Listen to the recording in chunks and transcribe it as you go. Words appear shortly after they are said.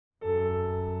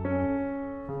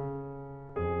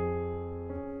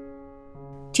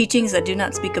Teachings that do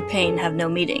not speak of pain have no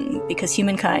meaning, because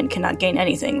humankind cannot gain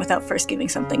anything without first giving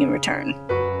something in return.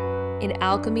 In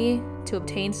alchemy, to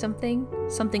obtain something,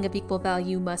 something of equal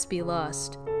value must be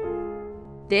lost.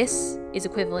 This is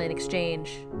Equivalent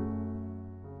Exchange.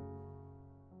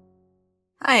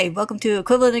 Hi, welcome to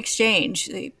Equivalent Exchange,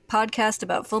 the podcast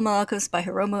about Fullmetal Alchemist by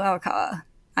Hiromu Arakawa.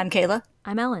 I'm Kayla.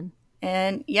 I'm Ellen.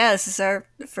 And yeah, this is our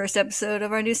first episode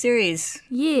of our new series.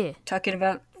 Yeah. Talking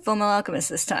about Fullmetal Alchemist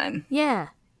this time. Yeah.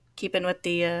 Keeping with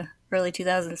the early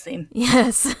 2000s theme.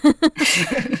 Yes.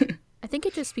 I think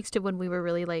it just speaks to when we were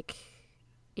really,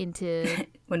 into...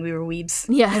 When we were weebs.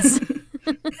 Yes.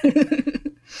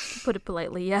 Put it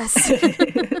politely, yes.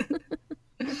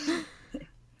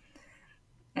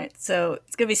 Alright, so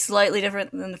it's going to be slightly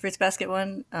different than the Fruits Basket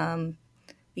one,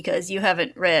 because you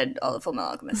haven't read all of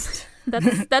Fullmetal Alchemist.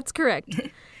 That's correct.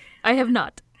 I have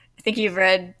not. I think you've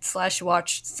read /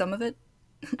 watched some of it.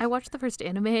 I watched the first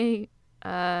anime,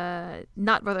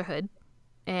 not Brotherhood,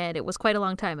 and it was quite a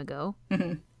long time ago.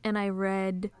 Mm-hmm. And I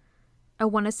read, I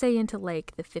want to say into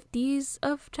the 50s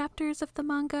of chapters of the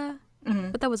manga,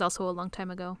 but that was also a long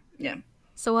time ago. Yeah.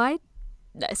 So I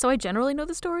generally know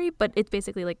the story, but it's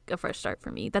basically a fresh start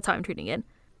for me. That's how I'm treating it.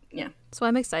 Yeah. So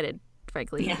I'm excited,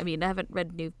 frankly. Yeah. I mean, I haven't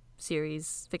read new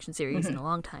fiction series in a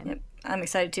long time. Yep. I'm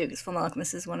excited too, because Fullmetal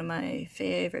Alchemist is one of my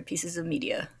favorite pieces of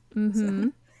media. Mm-hmm.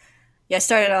 So,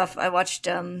 yeah, I watched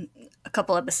a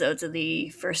couple episodes of the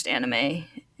first anime,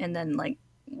 and then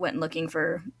went looking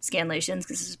for scanlations,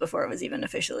 because this is before it was even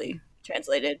officially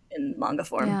translated in manga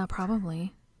form. Yeah,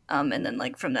 probably. And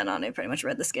then from then on, I pretty much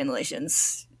read the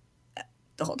scanlations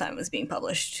the whole time it was being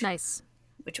published. Nice.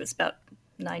 Which was about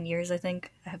 9 years, I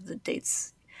think. I have the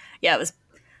dates. Yeah, it was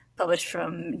published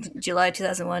from July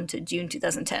 2001 to June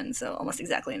 2010, so almost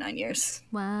exactly 9 years.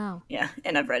 Wow. Yeah,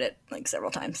 and I've read it several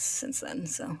times since then,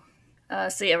 so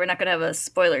yeah, we're not going to have a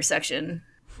spoiler section,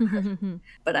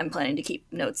 but I'm planning to keep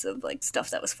notes of stuff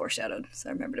that was foreshadowed, so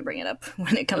I remember to bring it up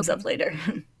when it comes up later.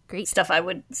 Great. Stuff I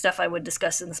would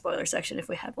discuss in the spoiler section if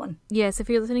we had one. Yes, if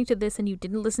you're listening to this and you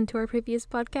didn't listen to our previous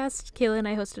podcast, Kayla and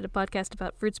I hosted a podcast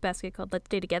about Fruits Basket called Let's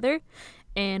Stay Together,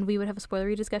 and we would have a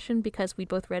spoilery discussion because we'd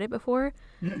both read it before,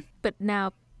 but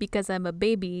now, because I'm a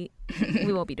baby,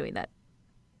 we won't be doing that.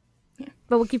 Yeah.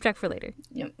 But we'll keep track for later.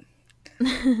 Yep.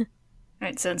 All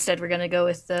right, so instead we're going to go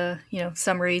with the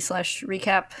summary /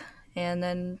 recap, and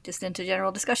then just into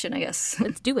general discussion, I guess.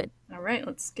 Let's do it. All right,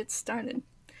 let's get started.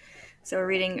 So we're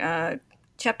reading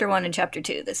Chapter 1 and Chapter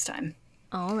 2 this time.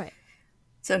 All right.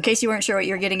 So in case you weren't sure what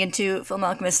you're getting into, Fullmetal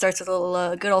Alchemist starts with a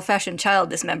little good old-fashioned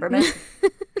child dismemberment.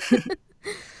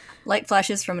 Light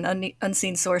flashes from an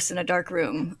unseen source in a dark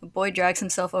room. A boy drags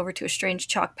himself over to a strange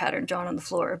chalk pattern drawn on the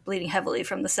floor, bleeding heavily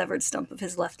from the severed stump of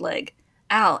his left leg.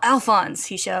 "Al! Alphonse!"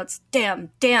 he shouts. Damn!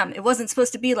 It wasn't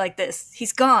supposed to be like this!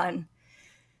 He's gone!"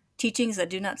 Teachings that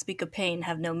do not speak of pain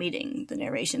have no meaning, the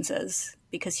narration says,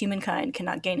 because humankind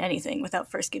cannot gain anything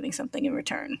without first giving something in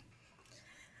return.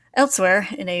 Elsewhere,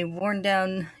 in a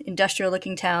worn-down,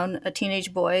 industrial-looking town, a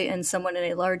teenage boy and someone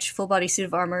in a large, full-body suit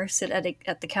of armor sit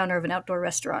at the counter of an outdoor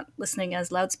restaurant, listening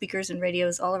as loudspeakers and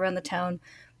radios all around the town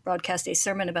broadcast a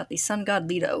sermon about the sun god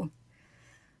Leto.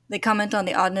 They comment on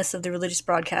the oddness of the religious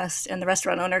broadcast, and the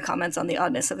restaurant owner comments on the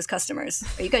oddness of his customers.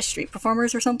 "Are you guys street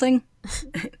performers or something?"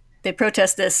 They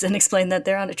protest this and explain that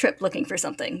they're on a trip looking for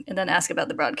something, and then ask about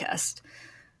the broadcast.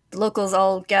 The locals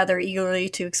all gather eagerly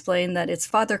to explain that it's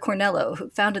Father Cornello, who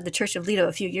founded the Church of Leto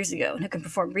a few years ago and who can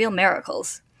perform real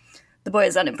miracles. The boy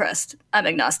is unimpressed. "I'm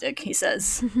agnostic," he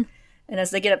says. And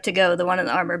as they get up to go, the one in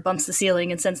the armor bumps the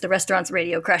ceiling and sends the restaurant's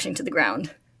radio crashing to the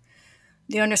ground.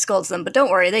 The owner scolds them, but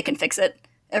don't worry, they can fix it.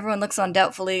 Everyone looks on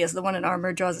doubtfully as the one in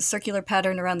armor draws a circular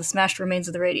pattern around the smashed remains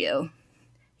of the radio.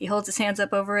 He holds his hands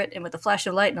up over it, and with a flash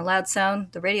of light and a loud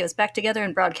sound, the radio is back together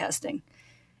and broadcasting.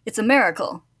 "It's a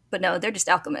miracle." But no, they're just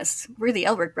alchemists. "We're the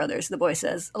Elric brothers," the boy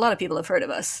says. "A lot of people have heard of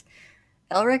us."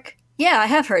 "Elric? Yeah, I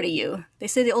have heard of you. They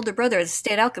say the older brother is a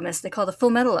state alchemist they call the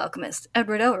Full Metal Alchemist,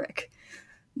 Edward Elric."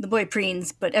 The boy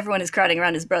preens, but everyone is crowding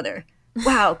around his brother.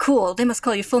 "Wow, cool. They must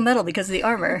call you Full Metal because of the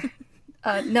armor."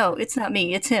 No, it's not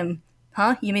me. It's him."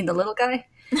 "Huh? You mean the little guy?"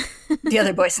 The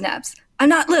other boy snaps. "I'm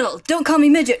not little. Don't call me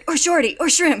midget or shorty or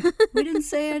shrimp." "We didn't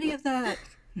say any of that."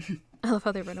 I love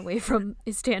how they run away from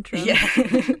his tantrum. Yeah.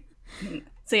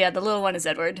 So yeah, the little one is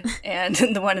Edward, and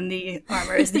the one in the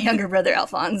armor is the younger brother,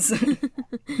 Alphonse.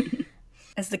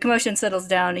 As the commotion settles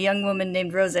down, a young woman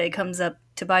named Rose comes up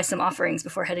to buy some offerings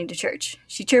before heading to church.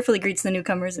 She cheerfully greets the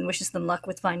newcomers and wishes them luck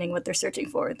with finding what they're searching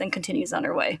for, then continues on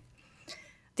her way.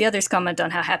 The others comment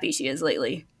on how happy she is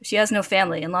lately. She has no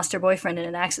family and lost her boyfriend in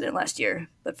an accident last year,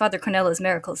 but Father Cornello's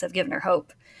miracles have given her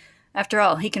hope. After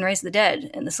all, he can raise the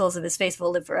dead, and the souls of his faithful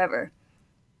live forever.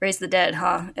 Raise the dead,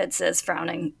 huh? Ed says,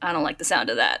 frowning. I don't like the sound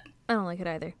of that. I don't like it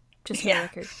either. Just for the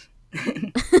record.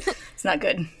 It's not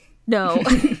good. No.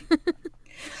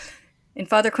 In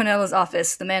Father Cornello's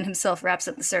office, the man himself wraps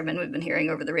up the sermon we've been hearing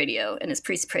over the radio, and his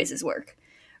priest praises his work.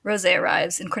 Rose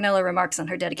arrives, and Cornello remarks on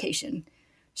her dedication.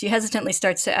 She hesitantly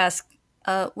starts to ask,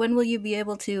 when will you be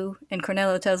able to? And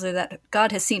Cornello tells her that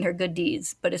God has seen her good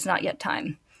deeds, but it's not yet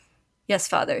time. Yes,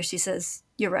 Father, she says.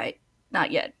 You're right.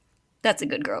 Not yet. That's a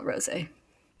good girl, Rose.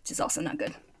 Which is also not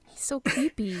good. He's so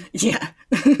creepy. Yeah.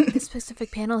 This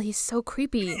specific panel, he's so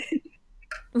creepy.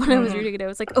 When I was reading it, I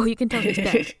was like, oh, you can tell he's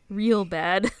bad. Real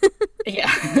bad.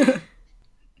 Yeah.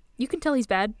 You can tell he's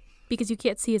bad because you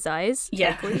can't see his eyes.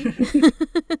 Yeah.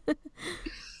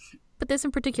 But this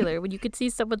in particular, when you could see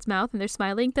someone's mouth and they're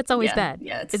smiling, that's always bad.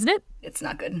 Yeah, isn't it? It's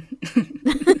not good.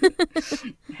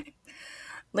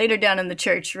 Later down in the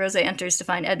church, Rose enters to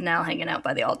find Ed and Al hanging out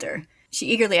by the altar. She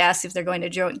eagerly asks if they're going to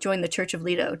join the Church of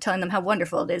Leto, telling them how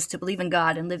wonderful it is to believe in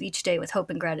God and live each day with hope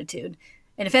and gratitude.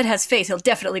 And if Ed has faith, he'll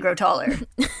definitely grow taller.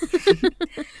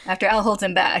 After Al holds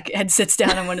him back, Ed sits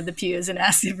down on one of the pews and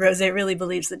asks if Rose really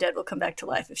believes the dead will come back to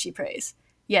life if she prays.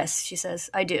 Yes, she says,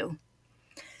 I do.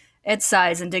 Ed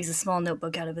sighs and digs a small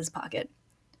notebook out of his pocket.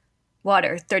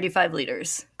 Water, 35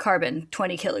 liters. Carbon,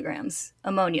 20 kilograms.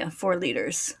 Ammonia, 4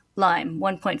 liters. Lime,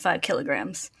 1.5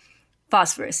 kilograms.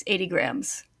 Phosphorus, 80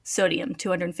 grams. Sodium,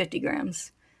 250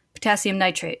 grams. Potassium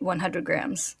nitrate, 100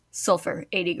 grams. Sulfur,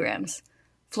 80 grams.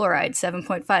 Fluoride,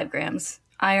 7.5 grams.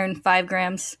 Iron, 5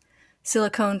 grams.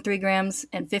 Silicone, 3 grams.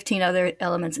 And 15 other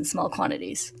elements in small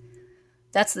quantities.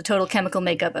 That's the total chemical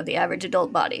makeup of the average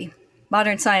adult body.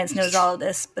 Modern science knows all of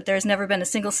this, but there has never been a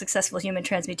single successful human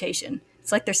transmutation.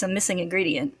 It's like there's some missing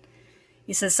ingredient.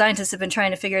 He says scientists have been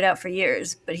trying to figure it out for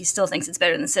years, but he still thinks it's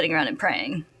better than sitting around and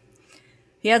praying.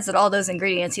 He adds that all those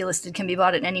ingredients he listed can be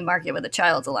bought at any market with a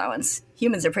child's allowance.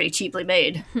 Humans are pretty cheaply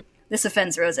made. This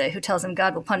offends Rose, who tells him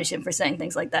God will punish him for saying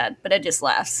things like that, but Ed just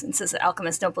laughs and says that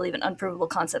alchemists don't believe in unprovable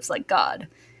concepts like God.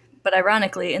 But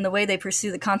ironically, in the way they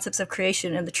pursue the concepts of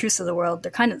creation and the truths of the world,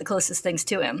 they're kind of the closest things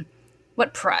to him.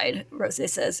 What pride, Rose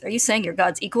says. Are you saying you're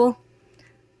God's equal?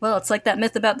 Well, it's like that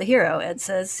myth about the hero, Ed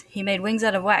says. He made wings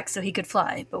out of wax so he could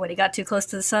fly, but when he got too close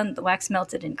to the sun, the wax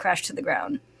melted and crashed to the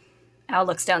ground. Al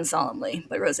looks down solemnly,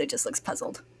 but Rose just looks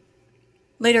puzzled.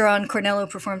 Later on, Cornello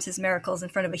performs his miracles in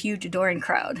front of a huge adoring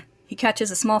crowd. He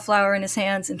catches a small flower in his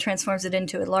hands and transforms it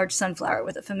into a large sunflower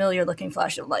with a familiar-looking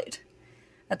flash of light.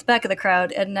 At the back of the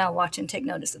crowd, Ed and Al watch and take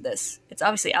notice of this. It's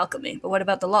obviously alchemy, but what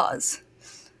about the laws?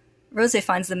 Rose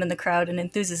finds them in the crowd and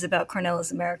enthuses about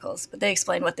Cornello's miracles, but they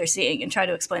explain what they're seeing and try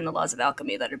to explain the laws of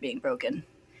alchemy that are being broken.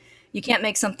 You can't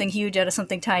make something huge out of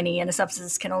something tiny, and a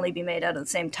substance can only be made out of the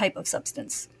same type of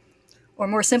substance. Or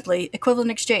more simply,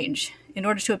 equivalent exchange. In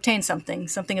order to obtain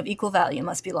something of equal value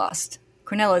must be lost.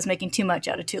 Cornello is making too much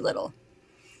out of too little.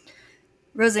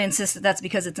 Rose insists that that's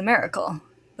because it's a miracle,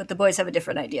 but the boys have a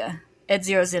different idea. Ed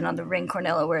zeroes in on the ring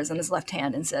Cornello wears on his left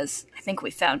hand and says, I think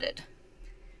we found it.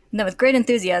 And then with great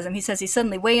enthusiasm, he says he's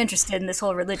suddenly way interested in this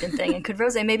whole religion thing, and could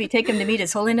Rose maybe take him to meet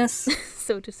His Holiness?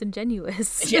 So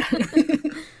disingenuous. Yeah.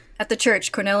 At the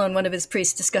church, Cornello and one of his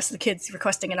priests discuss the kids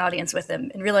requesting an audience with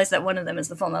him, and realize that one of them is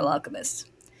the Full Metal Alchemist.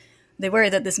 They worry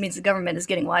that this means the government is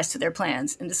getting wise to their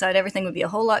plans, and decide everything would be a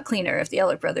whole lot cleaner if the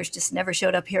Elric brothers just never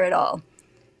showed up here at all.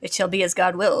 It shall be as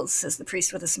God wills, says the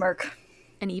priest with a smirk.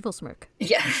 An evil smirk.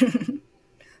 Yeah.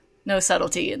 No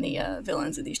subtlety in the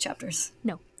villains of these chapters.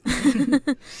 No.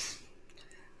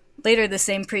 Later, the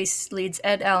same priest leads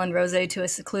Ed, Al, and Rose to a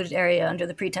secluded area under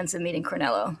the pretense of meeting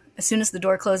Cornello. As soon as the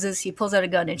door closes, he pulls out a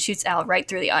gun and shoots Al right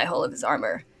through the eye hole of his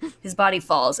armor. His body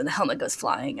falls, and the helmet goes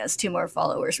flying as two more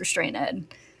followers restrain Ed.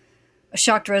 A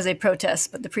shocked Rose protests,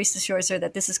 but the priest assures her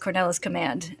that this is Cornello's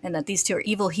command, and that these two are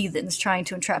evil heathens trying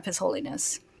to entrap His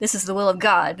Holiness. This is the will of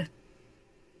God.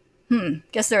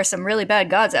 Guess there are some really bad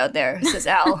gods out there, says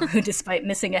Al, who, despite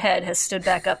missing a head, has stood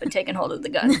back up and taken hold of the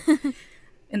gun.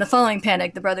 In the following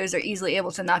panic, the brothers are easily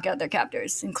able to knock out their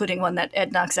captors, including one that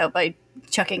Ed knocks out by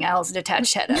chucking Al's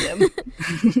detached head at him.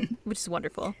 Which is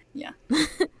wonderful. Yeah.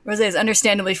 Rose is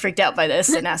understandably freaked out by this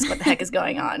and asks what the heck is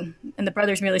going on. And the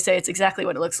brothers merely say it's exactly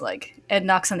what it looks like. Ed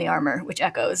knocks on the armor, which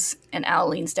echoes, and Al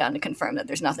leans down to confirm that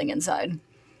there's nothing inside.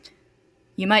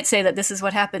 You might say that this is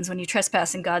what happens when you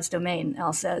trespass in God's domain,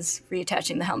 Al says,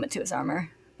 reattaching the helmet to his armor.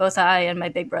 Both I and my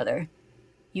big brother.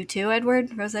 You too,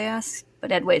 Edward? Rose asks,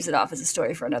 but Ed waves it off as a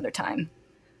story for another time.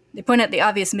 They point out the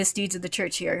obvious misdeeds of the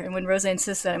church here, and when Rose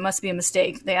insists that it must be a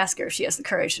mistake, they ask her if she has the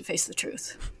courage to face the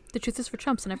truth. The truth is for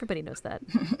chumps, and everybody knows that.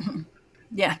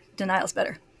 Yeah, denial's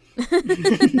better.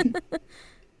 It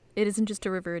isn't just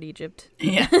a river in Egypt.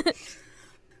 Yeah.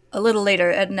 A little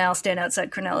later, Ed and Al stand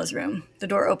outside Cornella's room. The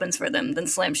door opens for them, then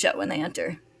slams shut when they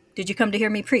enter. "Did you come to hear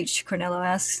me preach?" Cornello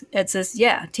asks. Ed says,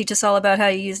 "Yeah, teach us all about how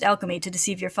you used alchemy to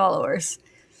deceive your followers."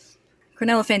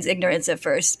 Cornello feigns ignorance at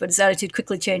first, but his attitude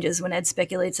quickly changes when Ed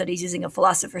speculates that he's using a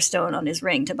philosopher's stone on his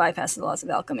ring to bypass the laws of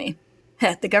alchemy.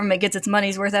 "Heh, the government gets its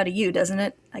money's worth out of you, doesn't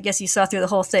it? I guess you saw through the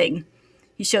whole thing."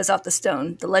 He shows off the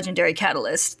stone, the legendary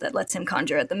catalyst that lets him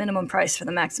conjure at the minimum price for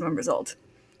the maximum result.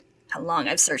 "How long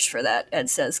I've searched for that," Ed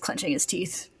says, clenching his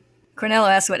teeth. Cornello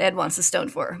asks what Ed wants the stone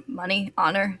for. Money?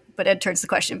 Honor? But Ed turns the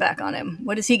question back on him.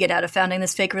 What does he get out of founding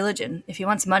this fake religion? If he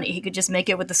wants money, he could just make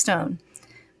it with the stone.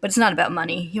 But it's not about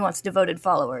money. He wants devoted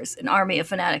followers, an army of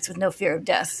fanatics with no fear of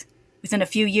death. "Within a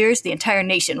few years, the entire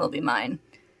nation will be mine."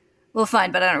 "Well,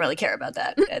 fine, but I don't really care about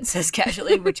that," Ed says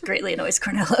casually, which greatly annoys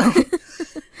Cornello.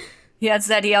 He adds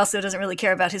that he also doesn't really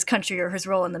care about his country or his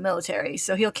role in the military,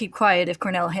 so he'll keep quiet if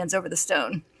Cornello hands over the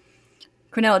stone.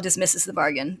 Cornello dismisses the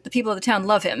bargain. The people of the town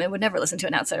love him and would never listen to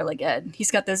an outsider like Ed.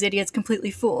 He's got those idiots completely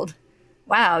fooled.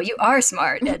 "Wow, you are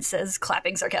smart," Ed says,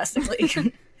 clapping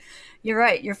sarcastically. "You're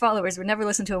right, your followers would never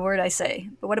listen to a word I say.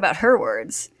 But what about her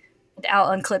words?" And Al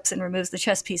unclips and removes the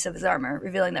chest piece of his armor,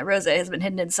 revealing that Rose has been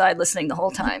hidden inside listening the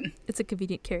whole time. It's a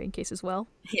convenient carrying case as well.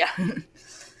 Yeah.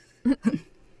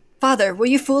 "Father, were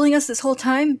you fooling us this whole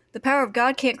time? The power of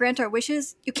God can't grant our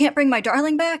wishes? You can't bring my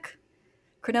darling back?"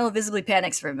 Cornello visibly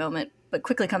panics for a moment, but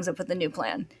quickly comes up with a new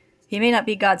plan. He may not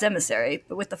be God's emissary,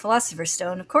 but with the Philosopher's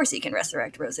Stone, of course he can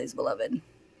resurrect Rose's beloved.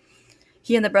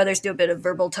 He and the brothers do a bit of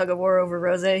verbal tug-of-war over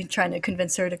Rose, trying to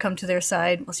convince her to come to their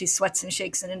side while she sweats and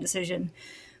shakes in indecision.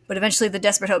 But eventually the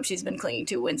desperate hope she's been clinging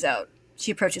to wins out.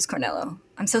 She approaches Cornello.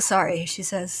 "I'm so sorry," she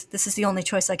says. "This is the only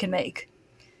choice I can make."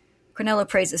 Cornello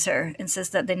praises her and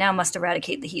says that they now must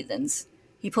eradicate the heathens.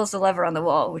 He pulls the lever on the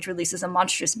wall, which releases a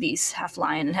monstrous beast, half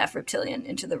lion and half reptilian,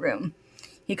 into the room.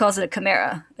 He calls it a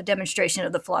chimera, a demonstration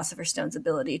of the Philosopher's Stone's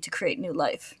ability to create new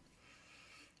life.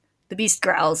 The beast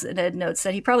growls, and Ed notes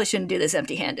that he probably shouldn't do this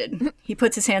empty-handed. He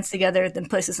puts his hands together, then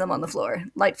places them on the floor.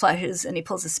 Light flashes, and he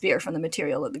pulls a spear from the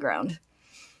material of the ground.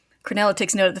 Cornello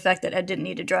takes note of the fact that Ed didn't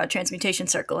need to draw a transmutation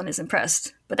circle and is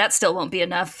impressed. But that still won't be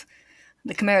enough.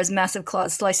 The chimera's massive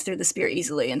claws slice through the spear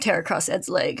easily and tear across Ed's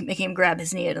leg, making him grab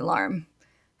his knee in alarm.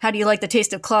 "How do you like the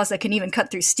taste of claws that can even cut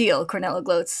through steel?" Cornello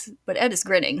gloats, but Ed is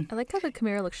grinning. I like how the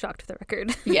chimera looks shocked for the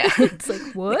record. Yeah. It's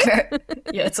like, what?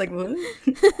 Yeah, it's like, what?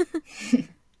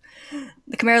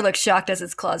 The chimera looks shocked as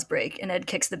its claws break, and Ed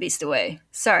kicks the beast away.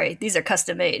 "Sorry, these are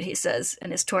custom-made," he says,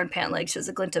 and his torn pant leg shows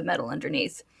a glint of metal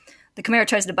underneath. The chimera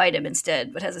tries to bite him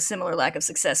instead, but has a similar lack of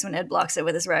success when Ed blocks it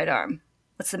with his right arm.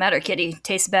 "What's the matter, kitty?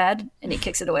 Tastes bad?" And he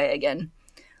kicks it away again.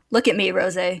 "Look at me,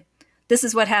 Rose. This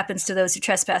is what happens to those who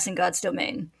trespass in God's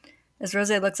domain." As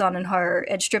Rose looks on in horror,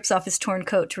 Ed strips off his torn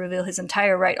coat to reveal his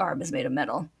entire right arm is made of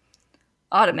metal.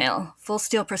 "Automail, full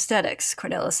steel prosthetics,"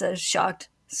 Cornello says, shocked.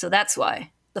 "So that's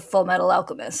why. The Full Metal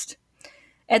Alchemist."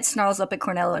 Ed snarls up at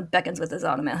Cornello and beckons with his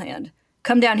automail hand.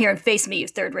 "Come down here and face me, you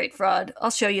third-rate fraud.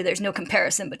 I'll show you there's no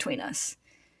comparison between us."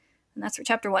 And that's where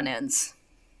Chapter 1 ends.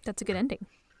 That's a good ending.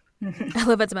 I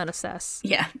love Ed's amount of sass.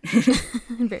 Yeah. It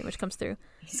very much comes through.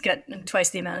 He's got twice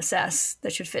the amount of sass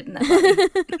that should fit in that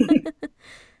body.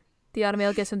 The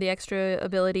automail gives him the extra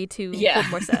ability to Yeah. hold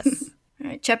more sass.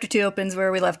 All right, Chapter 2 opens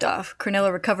where we left off.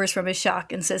 Cornello recovers from his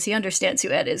shock and says he understands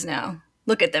who Ed is now.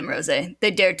 "Look at them, Rose.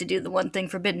 They dared to do the one thing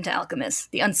forbidden to alchemists,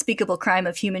 the unspeakable crime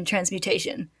of human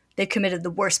transmutation. They've committed the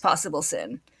worst possible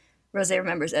sin." Rose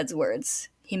remembers Ed's words.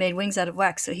 He made wings out of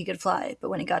wax so he could fly, but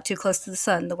when he got too close to the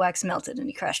sun, the wax melted and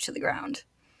he crashed to the ground.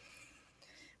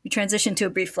 We transition to a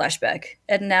brief flashback.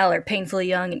 Ed and Al are painfully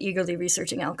young and eagerly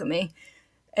researching alchemy.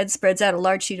 Ed spreads out a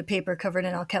large sheet of paper covered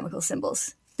in alchemical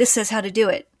symbols. "This says how to do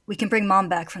it. We can bring Mom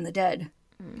back from the dead."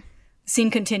 The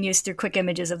scene continues through quick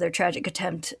images of their tragic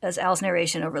attempt as Al's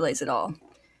narration overlays it all.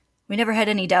 "We never had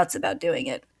any doubts about doing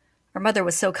it. Our mother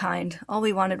was so kind. All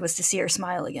we wanted was to see her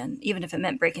smile again, even if it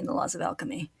meant breaking the laws of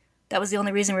alchemy. That was the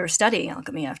only reason we were studying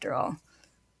alchemy, after all.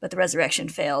 But the resurrection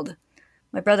failed.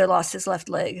 My brother lost his left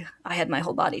leg. I had my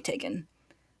whole body taken.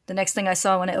 The next thing I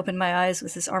saw when I opened my eyes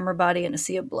was his armor body in a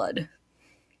sea of blood."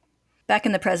 Back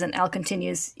in the present, Al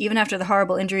continues, "Even after the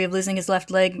horrible injury of losing his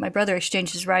left leg, my brother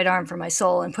exchanged his right arm for my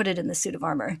soul and put it in the suit of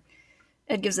armor."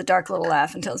 Ed gives a dark little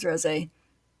laugh and tells Rose,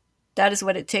 "That is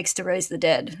what it takes to raise the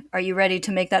dead. Are you ready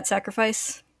to make that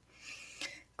sacrifice?"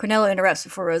 Cornello interrupts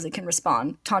before Rose can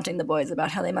respond, taunting the boys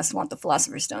about how they must want the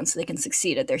Philosopher's Stone so they can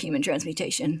succeed at their human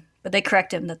transmutation, but they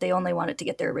correct him that they only wanted to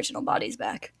get their original bodies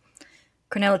back.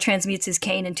 Cornello transmutes his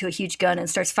cane into a huge gun and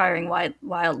starts firing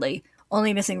wildly,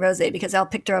 only missing Rose because Al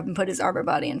picked her up and put his armor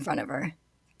body in front of her.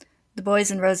 The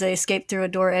boys and Rose escape through a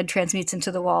door Ed transmutes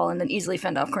into the wall and then easily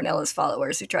fend off Cornella's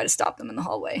followers who try to stop them in the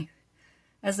hallway.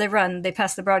 As they run, they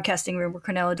pass the broadcasting room where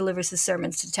Cornella delivers his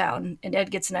sermons to town, and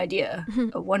Ed gets an idea.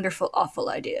 A wonderful, awful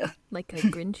idea. Like a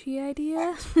Grinchy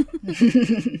idea?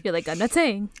 You're like, I'm not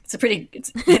saying. It's a pretty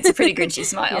Grinchy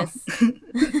smile.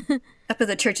 Yes. Up at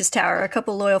the church's tower, a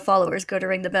couple loyal followers go to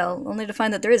ring the bell, only to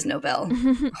find that there is no bell.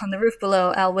 On the roof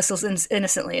below, Al whistles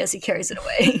innocently as he carries it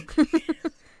away.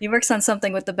 He works on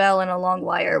something with the bell and a long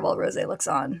wire while Rose looks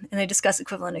on, and they discuss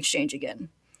equivalent exchange again.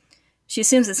 She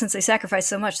assumes that since they sacrificed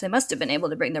so much, they must have been able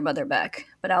to bring their mother back,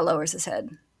 but Al lowers his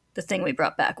head. The thing we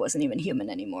brought back wasn't even human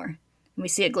anymore. And we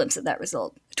see a glimpse of that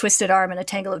result. A twisted arm and a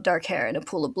tangle of dark hair and a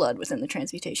pool of blood within the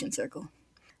transmutation circle.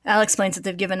 Al explains that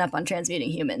they've given up on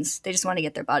transmuting humans. They just want to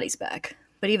get their bodies back.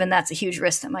 But even that's a huge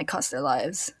risk that might cost their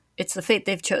lives. It's the fate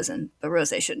they've chosen, but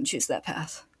Rose shouldn't choose that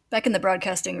path. Back in the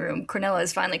broadcasting room, Cornella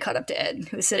has finally caught up to Ed,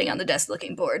 who is sitting on the desk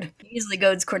looking bored. He easily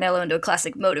goads Cornella into a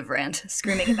classic motive rant,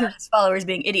 screaming about his followers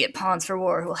being idiot pawns for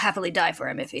war who will happily die for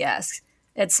him if he asks.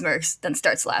 Ed smirks, then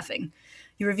starts laughing.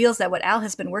 He reveals that what Al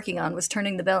has been working on was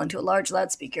turning the bell into a large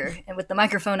loudspeaker, and with the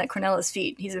microphone at Cornella's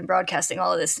feet, he's been broadcasting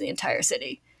all of this to the entire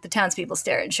city. The townspeople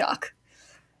stare in shock.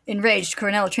 Enraged,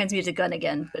 Cornella transmutes a gun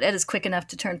again, but Ed is quick enough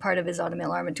to turn part of his automail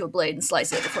arm into a blade and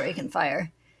slice it before he can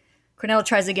fire. Cornella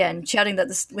tries again, shouting that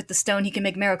with the stone he can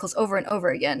make miracles over and over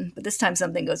again, but this time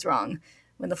something goes wrong.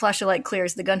 When the flash of light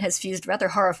clears, the gun has fused rather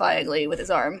horrifyingly with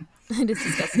his arm. It is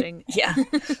disgusting. Yeah.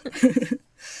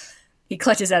 He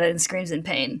clutches at it and screams in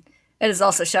pain. Ed is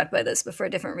also shocked by this, but for a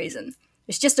different reason.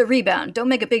 It's just a rebound. Don't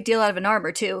make a big deal out of an arm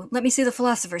or two. Let me see the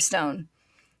Philosopher's Stone.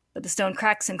 But the stone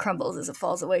cracks and crumbles as it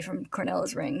falls away from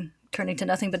Cornella's ring, turning to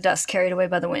nothing but dust carried away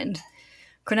by the wind.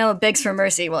 Cornella begs for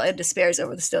mercy while Ed despairs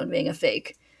over the stone being a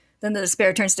fake. Then the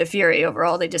despair turns to fury over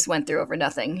all they just went through over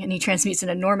nothing, and he transmutes an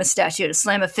enormous statue to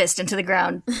slam a fist into the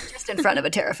ground just in front of a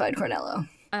terrified Cornello.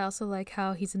 I also like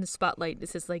how he's in the spotlight.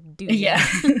 This is like, dude. Yeah.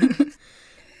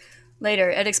 Later,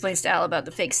 Ed explains to Al about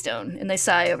the fake stone, and they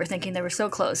sigh over thinking they were so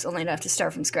close, only to have to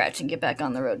start from scratch and get back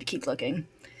on the road to keep looking.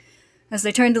 As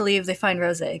they turn to leave, they find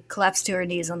Rose, collapsed to her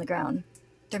knees on the ground.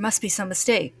 There must be some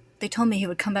mistake. They told me he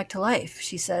would come back to life,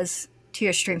 she says.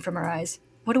 Tears stream from her eyes.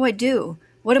 What do I do?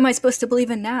 What am I supposed to believe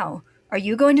in now? Are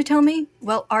you going to tell me?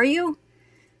 Well, are you?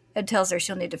 Ed tells her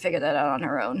she'll need to figure that out on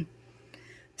her own.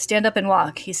 Stand up and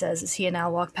walk, he says as he and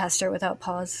Al walk past her without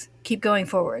pause. Keep going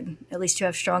forward. At least you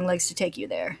have strong legs to take you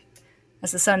there.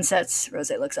 As the sun sets, Rose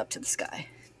looks up to the sky.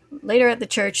 Later at the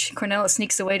church, Cornella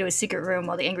sneaks away to his secret room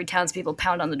while the angry townspeople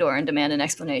pound on the door and demand an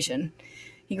explanation.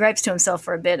 He gripes to himself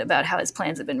for a bit about how his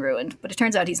plans have been ruined, but it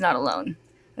turns out he's not alone.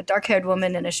 A dark-haired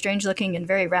woman and a strange-looking and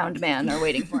very round man are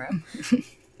waiting for him.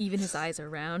 Even his eyes are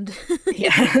round.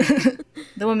 Yeah.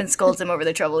 The woman scolds him over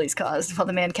the trouble he's caused, while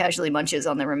the man casually munches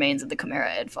on the remains of the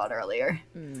chimera Ed fought earlier.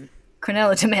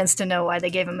 Cornella demands to know why they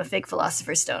gave him a fake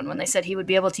Philosopher's Stone when they said he would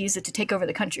be able to use it to take over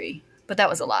the country. But that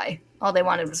was a lie. All they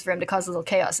wanted was for him to cause a little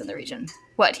chaos in the region.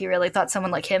 What, he really thought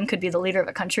someone like him could be the leader of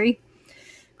a country?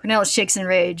 Cornella shakes in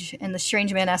rage, and the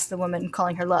strange man asks the woman,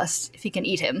 calling her Lust, if he can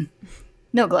eat him.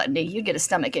 No, Gluttony, you'd get a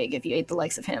stomachache if you ate the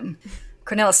likes of him.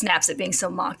 Cornella snaps at being so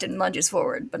mocked and lunges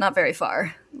forward, but not very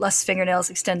far. Lust's fingernails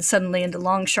extend suddenly into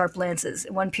long, sharp lances,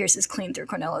 and one pierces clean through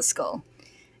Cornella's skull.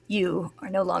 You are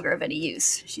no longer of any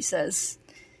use, she says.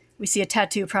 We see a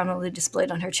tattoo prominently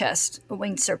displayed on her chest, a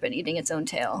winged serpent eating its own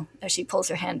tail, as she pulls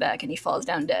her hand back and he falls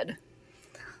down dead.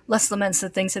 Lust laments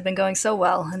that things have been going so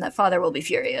well, and that father will be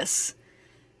furious.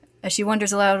 As she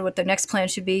wonders aloud what their next plan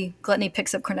should be, Gluttony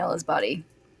picks up Cornella's body.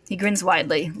 He grins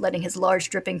widely, letting his large,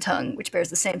 dripping tongue, which bears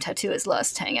the same tattoo as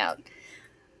Lust, hang out.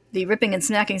 The ripping and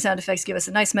smacking sound effects give us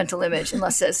a nice mental image, and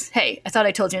Lust says, "Hey, I thought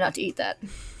I told you not to eat that."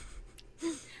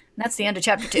 And that's the end of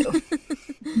chapter 2.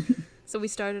 So we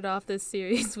started off this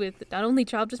series with not only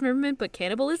child dismemberment, but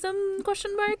cannibalism,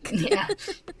 question mark? Yeah.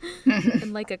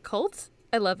 And like a cult?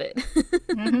 I love it.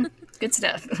 Mm-hmm. Good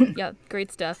stuff. Yeah,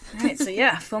 great stuff. All right, so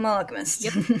yeah, Full Metal Alchemist.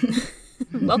 Yep.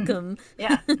 Welcome.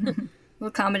 Yeah. A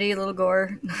little comedy, a little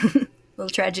gore, a little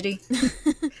tragedy.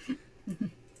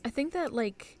 I think that,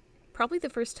 like, probably the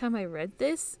first time I read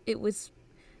this, it was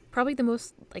probably the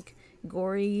most, like,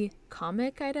 gory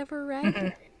comic I'd ever read. Mm-hmm.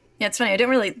 Yeah, it's funny. I don't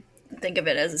really think of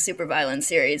it as a super violent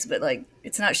series, but, like,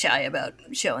 it's not shy about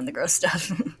showing the gross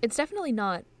stuff. It's definitely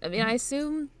not. I mean, I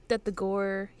assume that the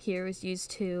gore here is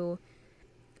used to,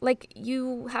 like,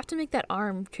 you have to make that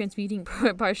arm transmuting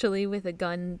partially with a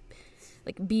gun,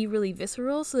 like, be really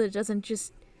visceral so that it doesn't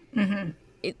just... Mm-hmm.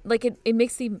 It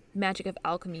makes the magic of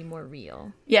alchemy more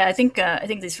real. Yeah, I think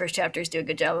these first chapters do a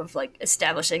good job of, like,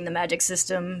 establishing the magic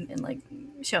system and, like,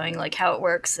 showing, like, how it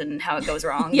works and how it goes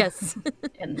wrong. Yes.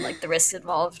 And, like, the risks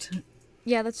involved.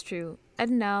 Yeah, that's true. Ed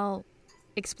and Al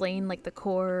explain like the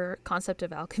core concept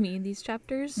of alchemy in these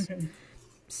chapters.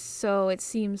 So it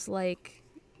seems like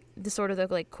the sort of the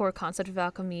like core concept of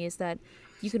alchemy is that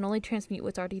you can only transmute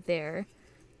what's already there.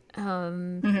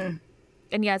 And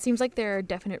yeah, it seems like there are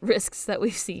definite risks that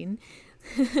we've seen,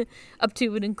 up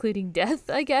to and including death,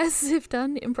 I guess, if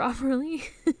done improperly.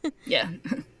 Yeah.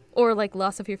 Or like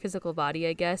loss of your physical body,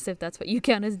 I guess, if that's what you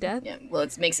count as death. Yeah, well,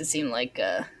 it makes it seem like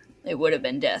it would have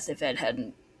been death if Ed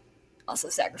hadn't also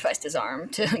sacrificed his arm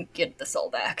to get the soul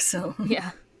back, so...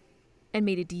 Yeah. And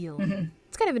made a deal.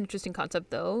 It's kind of an interesting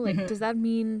concept, though. Like, does that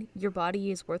mean your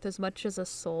body is worth as much as a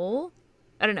soul?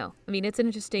 I don't know. I mean, it's an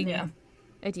interesting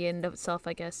idea in and of itself,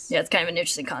 I guess. Yeah, it's kind of an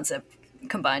interesting concept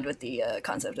combined with the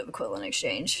concept of equivalent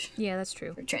exchange. Yeah, that's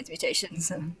true. Or transmutation,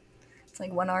 so... It's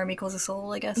like one arm equals a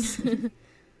soul, I guess.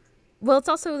 Well, it's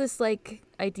also this, like,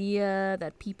 idea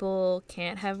that people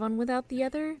can't have one without the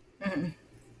other.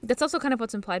 That's also kind of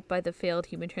what's implied by the failed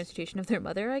human transmutation of their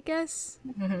mother, I guess.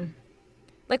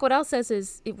 Like, what Al says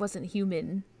is it wasn't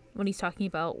human when he's talking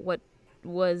about what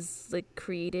was, like,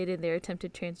 created in their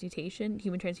attempted transmutation,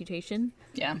 human transmutation.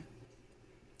 Yeah.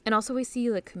 And also we see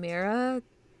the chimera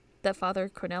that Father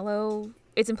Cornello...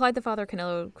 It's implied that Father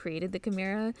Cornello created the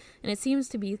chimera, and it seems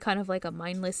to be kind of like a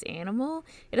mindless animal.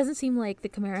 It doesn't seem like the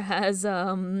chimera has,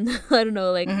 I don't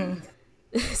know, like,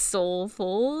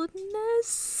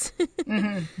 soulfulness.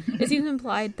 It seems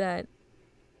implied that...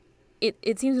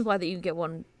 It seems implied that you get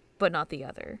one, but not the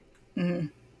other.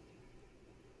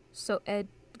 So Ed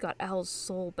got Al's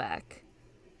soul back,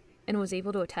 and was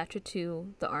able to attach it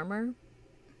to the armor,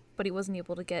 but he wasn't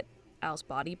able to get Al's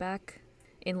body back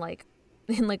in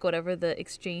whatever the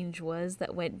exchange was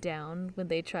that went down when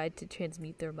they tried to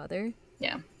transmute their mother.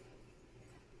 Yeah.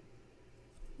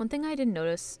 One thing I didn't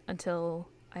notice until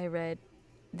I read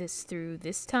this through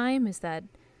this time is that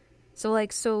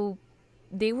so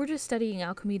they were just studying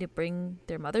alchemy to bring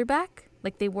their mother back?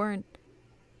 Like, they weren't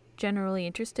generally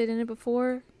interested in it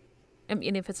before? I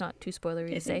mean, if it's not too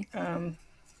spoilery to say.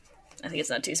 I think it's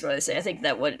not too spoilery to say. I think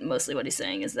that mostly what he's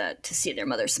saying is that to see their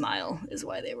mother smile is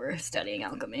why they were studying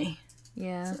alchemy.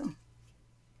 Yeah. So.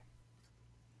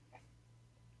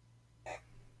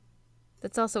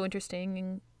 That's also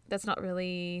interesting. That's not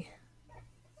really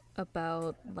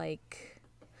about, like...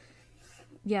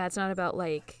 Yeah, it's not about,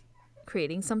 like,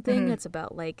 creating something. It's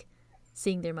about, like,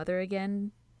 seeing their mother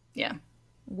again. Yeah.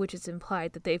 Which is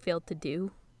implied that they failed to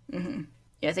do.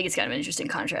 Yeah, I think it's kind of an interesting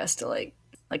contrast to, like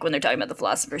when they're talking about the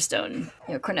Philosopher's Stone,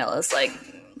 Cornelius, like,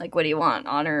 what do you want?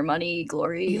 Honor, money,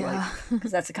 glory? Yeah.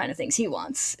 Because that's the kind of things he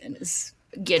wants and is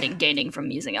gaining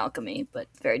from using alchemy, but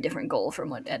very different goal from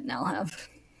what Ed and Al have.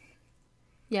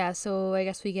 Yeah, so I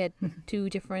guess we get two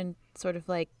different sort of,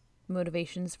 like,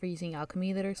 motivations for using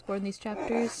alchemy that are explored in these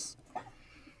chapters.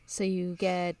 So you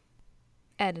get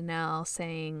Ed and Al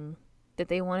saying that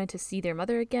they wanted to see their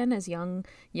mother again as young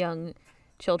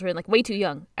children, like way too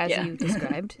young, as you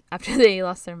described, after they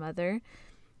lost their mother.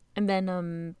 And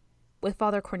then with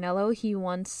Father Cornello, he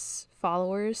wants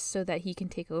followers so that he can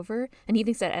take over. And he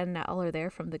thinks that Ed and Al are there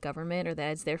from the government, or that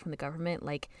Ed's there from the government.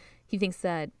 Like, he thinks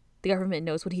that the government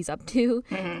knows what he's up to,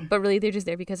 but really they're just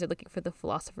there because they're looking for the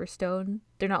Philosopher's Stone.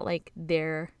 They're not, like,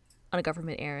 there on a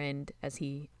government errand as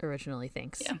he originally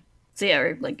thinks. Yeah. So yeah,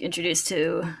 we're, like, introduced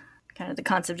to kind of the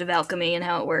concept of alchemy and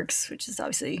how it works, which is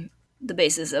obviously the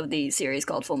basis of the series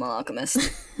called Full Metal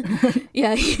Alchemist.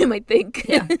 Yeah, you might think.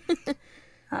 Yeah.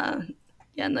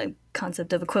 And the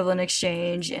concept of equivalent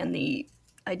exchange and the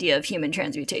idea of human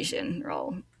transmutation are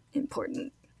all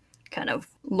important kind of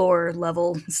lore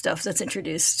level stuff that's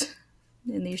introduced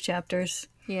in these chapters.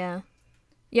 Yeah.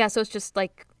 Yeah, so it's just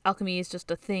like alchemy is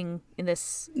just a thing in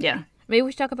this. Yeah. Maybe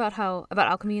we should talk about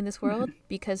alchemy in this world,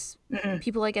 because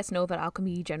people, I guess, know about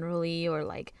alchemy generally, or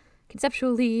like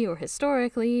conceptually or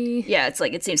historically. Yeah, it's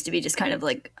like it seems to be just kind of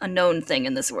like a known thing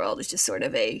in this world. It's just sort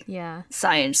of a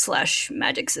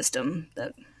science/magic system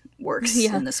that works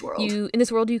in this world. In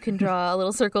this world, you can draw a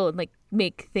little circle and, like,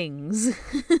 make things.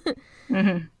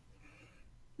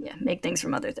 Yeah, make things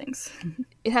from other things.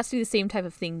 It has to be the same type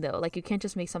of thing, though. Like, you can't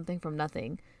just make something from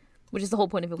nothing, which is the whole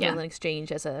point of equivalent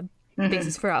exchange as a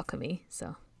basis for alchemy.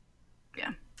 So,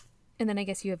 yeah. And then I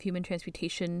guess you have human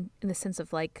transmutation in the sense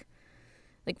of, like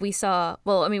we saw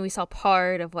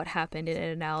part of what happened in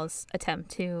Ed and Al's attempt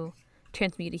to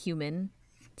transmute a human.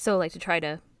 So, like, to try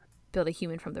to build a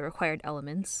human from the required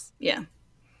elements. Yeah.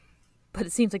 But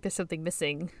it seems like there's something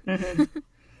missing. Yeah,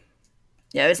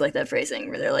 I always like that phrasing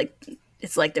where they're like,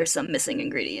 it's like there's some missing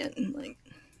ingredient. Like.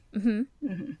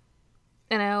 And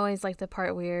I always like the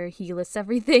part where he lists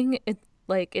everything.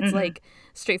 Like, it's like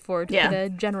straightforward to put a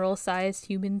general-sized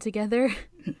human together.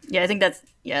 Yeah, I think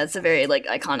it's a very like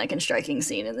iconic and striking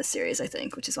scene in this series, I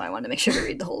think, which is why I wanted to make sure to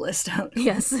read the whole list out.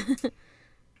 Yes.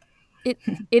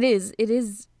 It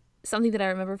is something that I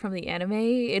remember from the anime.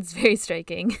 It's very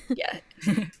striking. Yeah.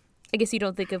 I guess you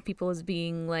don't think of people as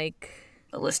being like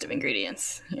A list of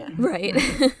ingredients. Yeah. right.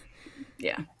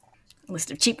 Yeah. A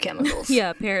list of cheap chemicals. Yeah,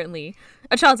 apparently.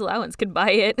 A child's allowance could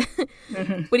buy it.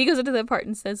 When he goes into that part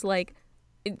and says like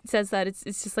it says that it's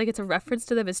just like it's a reference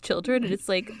to them as children, and it's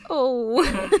like, oh.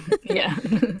 Yeah.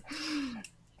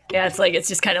 Yeah, it's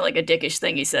just kind of like a dickish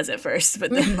thing he says at first, but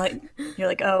then like you're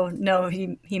like, oh no,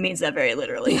 he means that very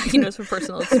literally. He knows from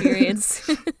personal experience.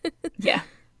 Yeah.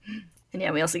 And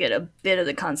yeah, we also get a bit of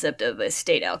the concept of a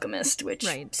state alchemist, which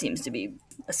Right. seems to be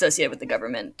associated with the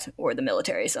government or the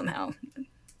military somehow.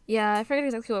 Yeah, I forget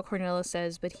exactly what Cornello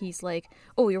says, but he's like,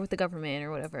 oh, you're with the government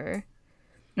or whatever.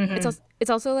 It's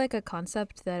also like a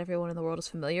concept that everyone in the world is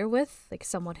familiar with, like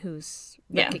someone who's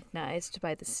Yeah. recognized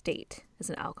by the state as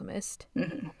an alchemist.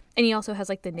 And he also has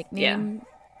like the nickname.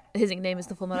 His nickname is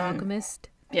the Full Metal Alchemist.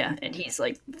 Yeah, and he's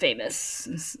like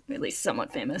famous, at least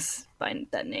somewhat famous by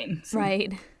that name. So.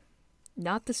 Right.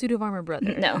 Not the suit of armor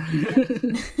brother. No.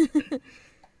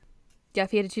 Yeah,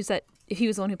 if he had to choose that, if he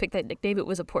was the one who picked that nickname, it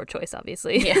was a poor choice,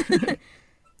 obviously. Yeah.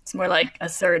 It's more like a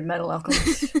third metal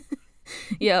alchemist.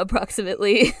 Yeah,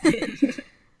 approximately.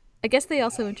 I guess they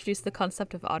also introduced the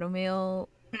concept of automail,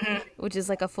 which is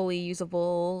like a fully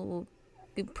usable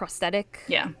prosthetic.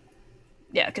 Yeah.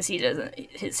 Yeah, because he doesn't.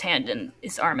 His hand and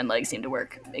his arm and leg seem to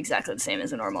work exactly the same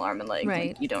as a normal arm and leg. Right.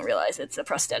 Like, you don't realize it's a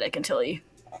prosthetic until he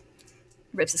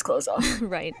rips his clothes off.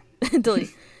 Right.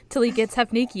 Till he gets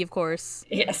half naked, of course.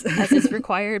 Yes. As is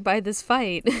required by this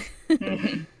fight.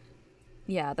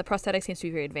 Yeah, the prosthetic seems to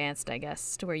be very advanced, I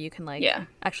guess, to where you can like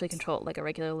actually control it like a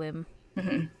regular limb.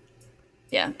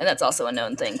 Yeah, and that's also a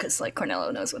known thing because like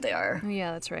Cornello knows what they are Oh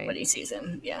yeah, that's right. when he sees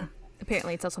him. Yeah.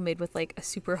 Apparently, it's also made with like a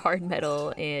super hard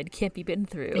metal and can't be bitten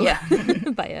through. Yeah.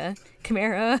 By a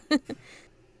chimera.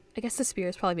 I guess the spear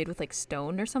is probably made with like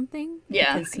stone or something.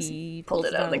 Yeah, because he pulled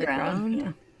it out of the ground.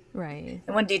 Yeah. Right.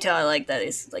 And one detail I like that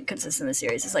is like consistent in the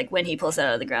series is like when he pulls it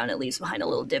out of the ground, it leaves behind a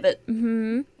little divot.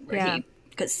 Yeah.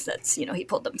 Because that's he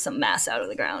pulled some mass out of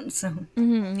the ground. So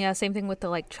Yeah. Same thing with the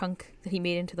like chunk that he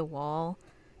made into the wall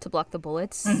to block the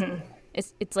bullets.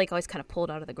 It's like always kind of pulled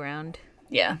out of the ground.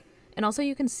 yeah, And also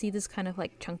you can see this kind of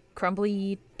like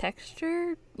crumbly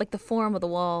texture. Like the form of the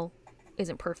wall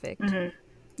isn't perfect.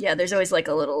 yeah. There's always like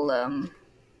a little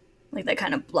like that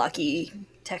kind of blocky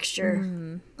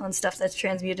texture on stuff that's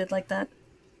transmuted like that.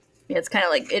 Yeah, it's kind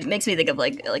of like it makes me think of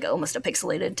like almost a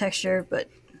pixelated texture, but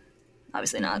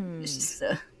obviously not. It's just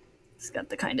it's got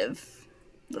the kind of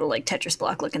little like Tetris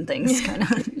block looking things, kind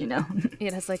of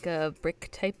It has like a brick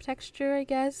type texture, I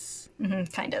guess.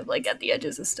 kind of like at the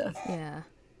edges of stuff. Yeah.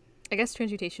 I guess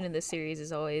transmutation in this series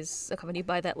is always accompanied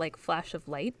by that like flash of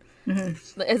light.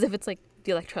 As if it's like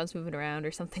the electrons moving around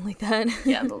or something like that.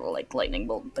 Yeah, the little like lightning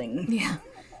bolt thing. Yeah.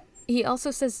 He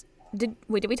also says, did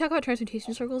we talk about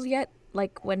transmutation circles yet?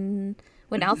 Like when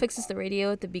Al fixes the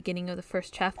radio at the beginning of the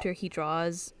first chapter, he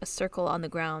draws a circle on the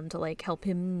ground to like help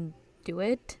him do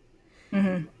it.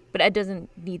 But Ed doesn't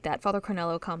need that. Father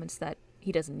Cornello comments that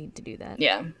he doesn't need to do that.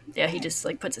 Yeah, he just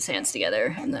like puts his hands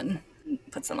together and then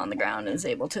puts them on the ground and is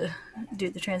able to do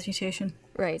the transmutation.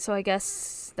 Right, so I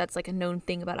guess that's like a known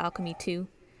thing about alchemy too.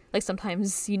 Like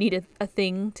sometimes you need a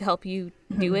thing to help you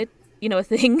do it. You know, a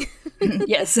thing.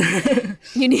 Yes.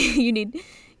 you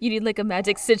need like a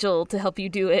magic sigil to help you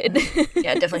do it.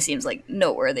 Yeah, it definitely seems like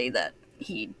noteworthy that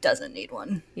he doesn't need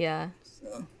one. Yeah.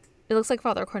 So. It looks like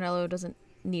Father Cornello doesn't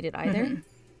need it either.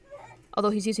 Although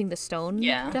he's using the stone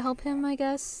to help him, I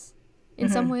guess, in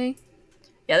some way.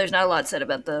 Yeah, there's not a lot said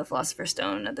about the Philosopher's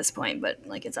Stone at this point, but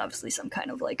like it's obviously some kind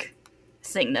of like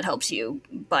thing that helps you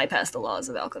bypass the laws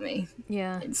of alchemy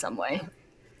Yeah. in some way.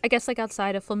 I guess like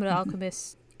outside of Fullmetal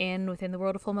Alchemist and within the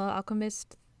world of Fullmetal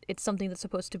Alchemist, it's something that's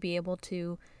supposed to be able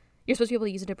to... You're supposed to be able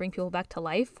to use it to bring people back to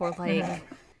life or like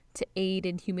to aid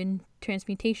in human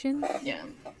transmutation. Yeah.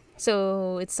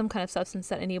 So it's some kind of substance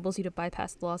that enables you to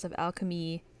bypass the laws of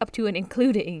alchemy up to and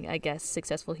including, I guess,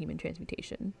 successful human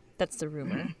transmutation. That's the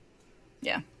rumor.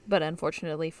 Yeah. But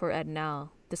unfortunately for Ed and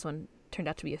Al, this one turned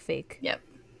out to be a fake. Yep.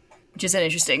 Which is an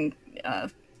interesting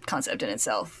concept in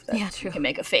itself. That Yeah, true. You can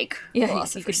make a fake Yeah, you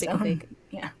Philosopher's could make a Stone.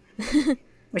 fake. Yeah.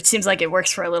 Which seems like it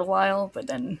works for a little while, but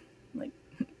then like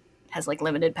has like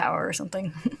limited power or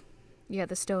something. Yeah,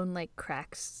 the stone like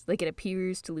cracks, like it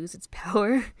appears to lose its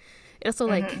power. It also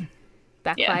like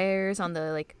backfires on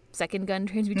the like second gun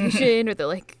transmutation or the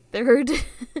like third.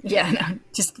 Yeah, no,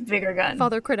 just bigger gun.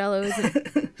 Father Cornello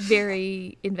is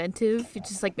very inventive. He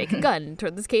just like make a gun,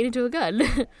 turn this cane into a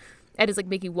gun. And is like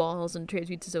making walls and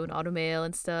transmutes his own automail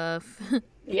and stuff.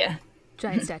 Yeah.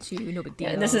 Giant statue, no big deal.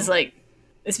 Yeah, and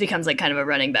this becomes like kind of a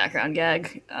running background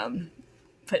gag.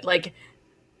 But like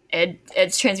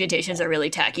Ed's transmutations are really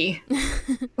tacky.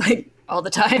 Like all the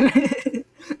time.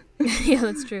 Yeah,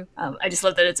 that's true. I just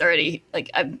love that it's already like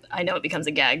I know it becomes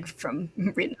a gag from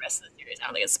reading the rest of the series. I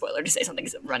don't think it's a spoiler to say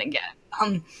something's a running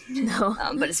gag. No.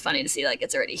 But it's funny to see like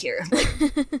it's already here.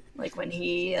 Like when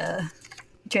he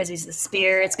transmutes the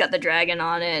spear, it's got the dragon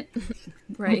on it,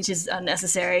 Right. which is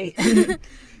unnecessary.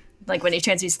 Like when he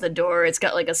transmutes the door, it's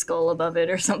got like a skull above it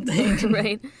or something.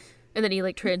 Right. And then he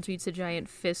like transmutes a giant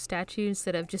fist statue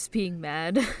instead of just being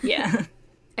mad. Yeah.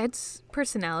 Ed's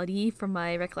personality, from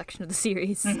my recollection of the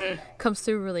series, comes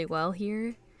through really well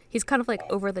here. He's kind of like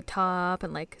over the top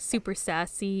and like super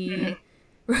sassy.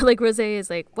 Like Rosé is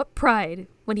like, what pride,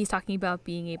 when he's talking about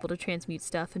being able to transmute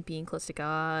stuff and being close to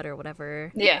God or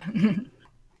whatever. Yeah.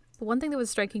 But one thing that was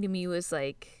striking to me was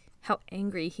like how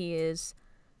angry he is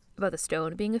about the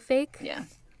stone being a fake. Yeah.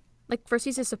 Like first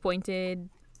he's disappointed,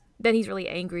 then he's really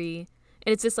angry,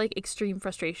 and it's this like extreme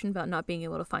frustration about not being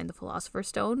able to find the Philosopher's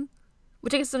Stone.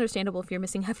 Which I guess is understandable if you're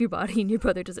missing half your body and your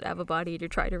brother doesn't have a body and you're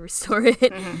trying to restore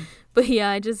it. But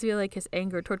yeah, I just feel like his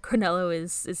anger toward Cornello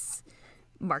is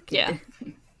marked. Yeah.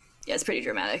 Yeah, it's pretty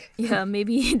dramatic. Yeah,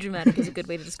 maybe dramatic is a good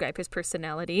way to describe his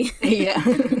personality. Yeah.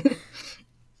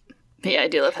 But yeah, I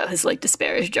do love how his like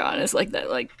despair is drawn as like that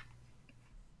like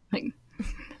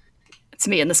it's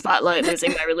me in the spotlight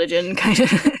losing my religion kind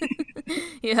of.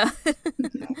 Yeah.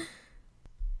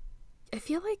 I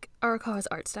feel like Arakawa's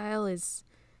art style is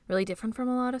really different from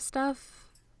a lot of stuff.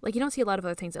 Like, you don't see a lot of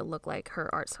other things that look like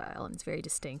her art style, and it's very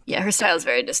distinct. Yeah, her style is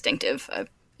very distinctive.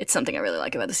 It's something I really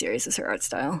like about the series is her art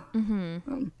style.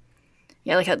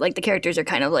 Yeah, like how like the characters are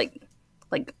kind of like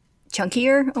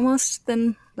chunkier almost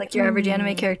than like your average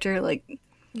anime character.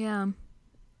 Yeah.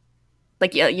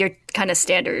 Like yeah, your kind of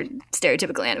standard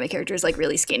stereotypical anime characters like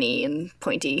really skinny and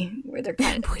pointy, where they're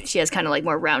kind of she has kind of like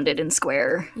more rounded and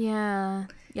square Yeah.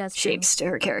 Yeah, it's true. shapes to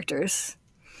her characters.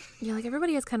 Yeah, like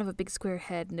everybody has kind of a big square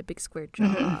head and a big square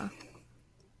jaw.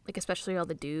 Like especially all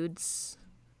the dudes.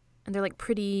 And they're like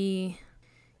pretty,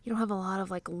 you don't have a lot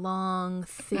of like long,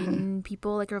 thin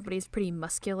people. Like everybody's pretty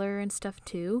muscular and stuff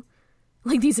too.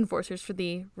 Like these enforcers for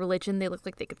the religion, they look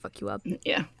like they could fuck you up.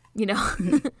 Yeah. You know?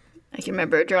 I can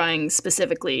remember drawing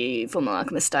specifically Fullmetal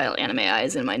Alchemist style anime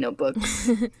eyes in my notebooks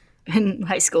in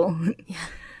high school.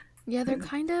 Yeah, they're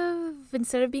kind of,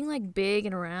 instead of being like big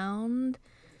and round,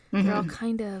 they're all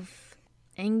kind of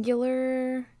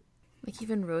angular. Like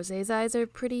even Rosé's eyes are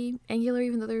pretty angular,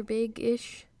 even though they're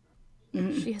big-ish.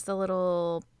 She has a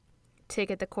little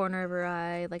tick at the corner of her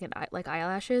eye, like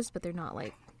eyelashes, but they're not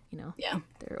like, you know,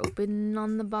 they're open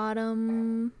on the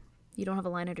bottom. You don't have a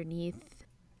line underneath,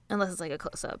 unless it's like a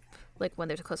close-up. Like when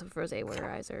there's a close-up of Rosé where her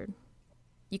eyes are,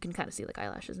 you can kind of see like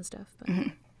eyelashes and stuff. But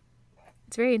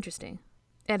it's very interesting.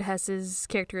 Ed has his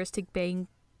characteristic bang,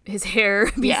 his hair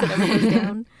piece that never goes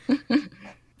down.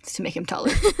 It's to make him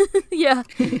taller. Yeah.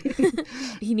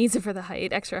 He needs it for the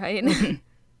height, extra height.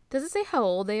 Does it say how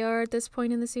old they are at this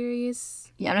point in the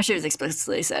series? Yeah, I'm not sure it's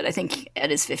explicitly said. I think Ed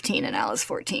is 15 and Al is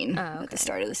 14 Oh, okay. at the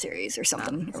start of the series or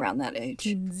something around that age.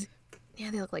 Teens.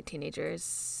 Yeah, they look like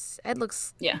teenagers. Ed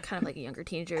looks Yeah. kind of like a younger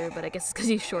teenager, but I guess it's because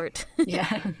he's short.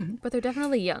 Yeah. But they're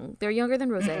definitely young. They're younger than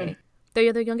Rosé.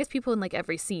 They're the youngest people in like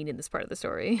every scene in this part of the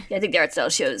story. Yeah, I think the art style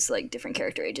shows like different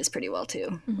character ages pretty well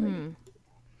too.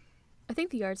 I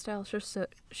think the art style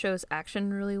shows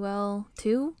action really well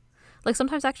too. Like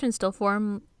sometimes action in still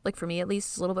form, like for me at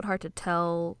least, is a little bit hard to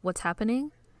tell what's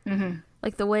happening.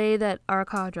 Like the way that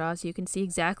Arakawa draws, you can see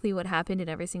exactly what happened in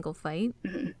every single fight.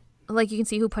 Like you can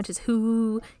see who punches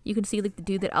who. You can see like the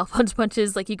dude that Alphonse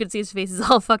punches. Like you can see his face is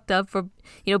all fucked up for,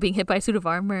 you know, being hit by a suit of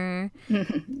armor.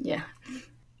 Yeah.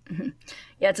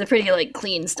 Yeah, it's a pretty like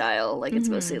clean style. Like it's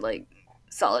mostly like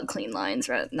solid, clean lines,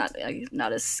 right? Not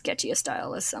as sketchy a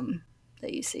style as some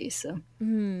that you see. So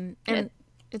And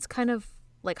it's kind of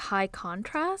like high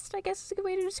contrast, I guess is a good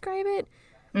way to describe it.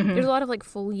 There's a lot of like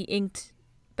fully inked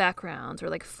backgrounds or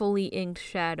like fully inked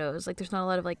shadows. Like there's not a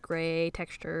lot of like gray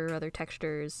texture or other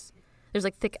textures. There's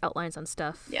like thick outlines on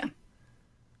stuff. yeah,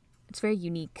 It's very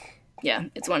unique. yeah,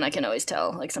 it's one I can always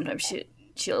tell. Like sometimes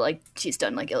she's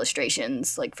done like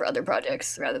illustrations like for other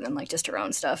projects rather than like just her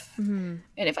own stuff. And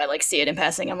if I like see it in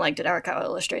passing, I'm like, did Arakawa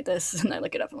illustrate this? And I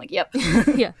look it up. I'm like, yep.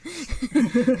 Yeah.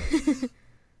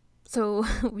 So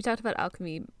we talked about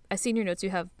alchemy. I see in your notes you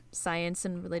have science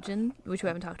and religion, which we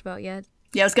haven't talked about yet.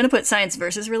 Yeah, I was gonna put science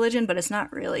versus religion, but it's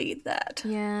not really that.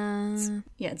 Yeah.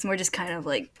 Yeah, it's more just kind of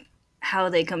like how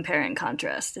they compare and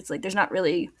contrast. It's like there's not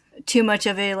really too much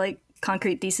of a like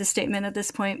concrete thesis statement at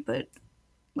this point, but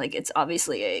like it's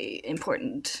obviously a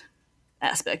important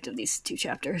aspect of these two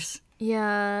chapters.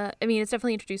 Yeah. I mean, it's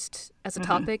definitely introduced as a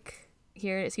topic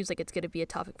here. It seems like it's going to be a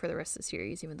topic for the rest of the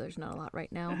series, even though there's not a lot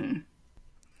right now.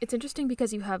 It's interesting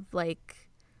because you have like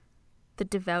the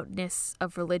devoutness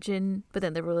of religion, but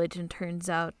then the religion turns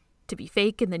out to be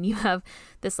fake, and then you have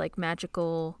this like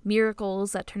magical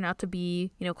miracles that turn out to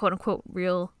be, you know, quote unquote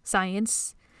real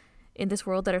science in this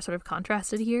world that are sort of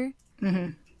contrasted here.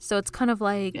 So it's kind of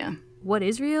like, what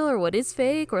is real or what is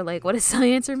fake, or like what is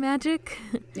science or magic?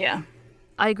 Yeah.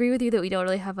 I agree with you that we don't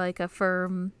really have like a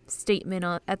firm statement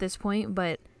at this point,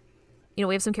 but you know,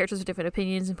 we have some characters with different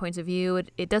opinions and points of view.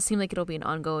 It does seem like it'll be an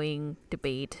ongoing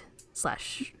debate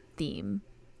 / theme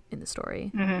in the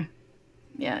story.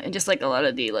 Yeah, and just like a lot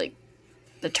of the like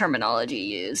the terminology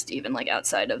used, even like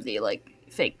outside of the like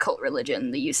fake cult religion,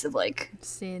 the use of like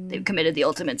Sin. they've committed the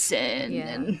ultimate sin Yeah.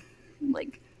 and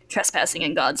like trespassing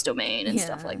in God's domain and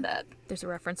stuff like that. There's a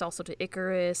reference also to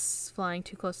Icarus flying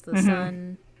too close to the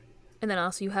sun. And then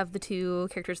also you have the two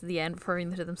characters at the end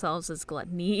referring to themselves as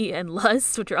gluttony and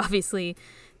lust, which are obviously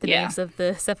the names of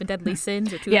the 7 deadly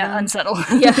sins, or 2 of them. Unsubtle.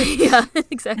 Yeah,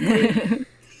 exactly.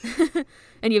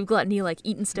 And you have gluttony like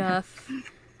eating stuff.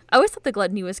 I always thought the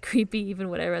gluttony was creepy even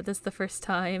when I read this the first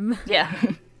time. Yeah.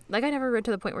 Like I never read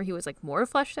to the point where he was like more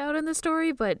fleshed out in the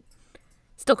story, but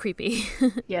still creepy.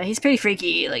 Yeah, he's pretty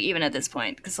freaky, like even at this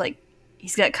point, because like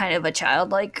he's got kind of a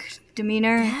childlike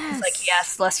demeanor. Yes. It's like he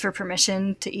asks less for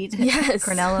permission to eat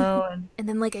Cornello, and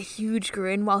then like a huge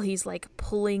grin while he's like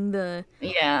pulling the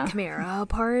yeah, chimera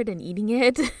apart and eating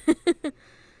it.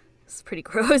 It's pretty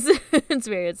gross. It's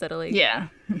very unsettling. Yeah.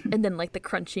 And then like the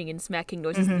crunching and smacking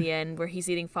noises at the end where he's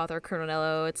eating Father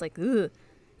Cornello. It's like, ugh.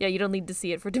 Yeah, you don't need to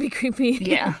see it for it to be creepy.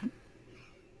 Yeah.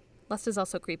 Lust is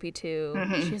also creepy too.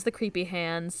 She has the creepy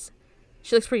hands.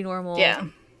 She looks pretty normal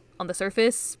on the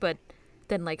surface, but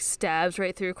then like stabs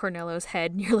right through Cornello's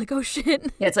head, and you're like, oh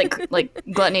shit. Yeah, it's like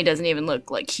Gluttony doesn't even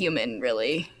look like human,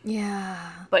 really.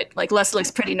 Yeah. But like Lust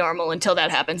looks pretty normal until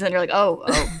that happens, and you're like, oh.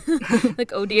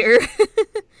 Like, oh dear.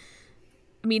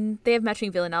 I mean, they have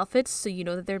matching villain outfits, so you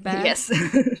know that they're bad. Yes.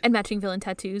 And matching villain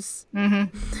tattoos.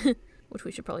 Which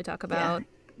we should probably talk about.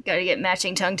 Gotta get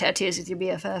matching tongue tattoos with your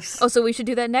BFFs. Oh, so we should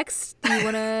do that next? Do you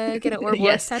want to get an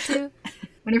Ouroboros tattoo? I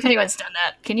wonder if anyone's done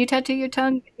that. Can you tattoo your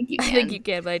tongue? I think you can. I think you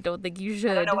can, but I don't think you should.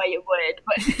 I don't know why you would,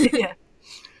 but yeah.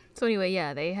 So anyway,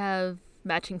 yeah, they have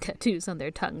matching tattoos on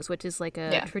their tongues, which is like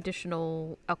a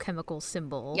traditional alchemical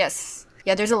symbol. Yes.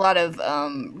 Yeah, there's a lot of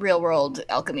real-world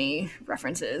alchemy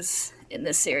references in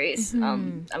this series.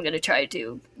 I'm going to try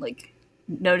to like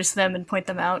notice them and point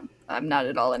them out. I'm not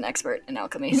at all an expert in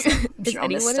alchemy, so I'm Is sure I'll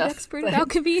miss anyone stuff, an expert in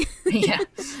alchemy? Yeah,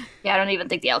 I don't even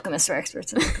think the alchemists are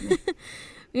experts in alchemy.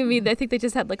 I mean, I think they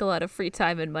just had like a lot of free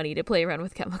time and money to play around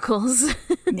with chemicals.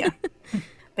 Yeah,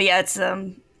 but yeah, it's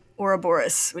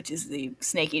Ouroboros, which is the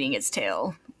snake eating its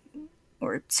tail,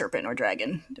 or serpent or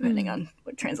dragon, depending on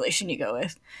what translation you go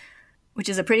with. Which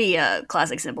is a pretty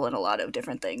classic symbol in a lot of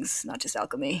different things, not just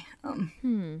alchemy.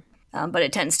 But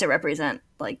it tends to represent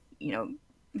like, you know,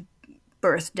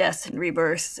 birth, death, and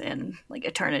rebirth, and like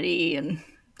eternity and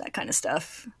that kind of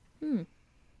stuff.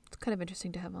 It's kind of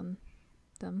interesting to have on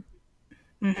them.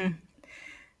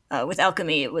 With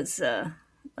alchemy, it was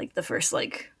like the first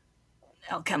like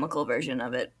alchemical version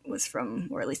of it was from,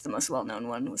 or at least the most well-known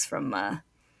one was from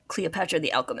Cleopatra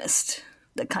the Alchemist,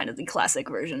 the kind of the classic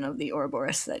version of the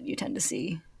Ouroboros that you tend to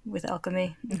see with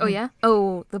alchemy. Oh yeah?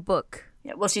 Oh, the book.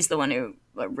 Yeah, well, she's the one who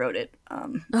wrote it.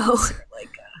 Like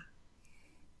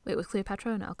Wait, was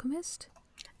Cleopatra an alchemist?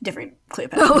 different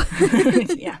Cleopatra. Oh.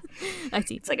 Yeah, I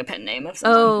see. it's like a pen name of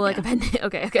someone. Oh, like a pen.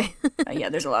 Okay. Yeah,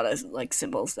 there's a lot of like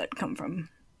symbols that come from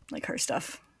like her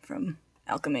stuff from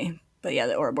alchemy. But yeah,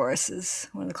 the Ouroboros is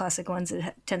one of the classic ones.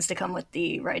 It tends to come with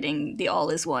the writing, the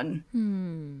all is one,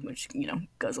 which, you know,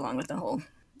 goes along with the whole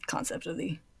concept of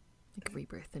the Like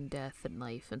rebirth and death and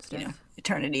life and stuff. you know,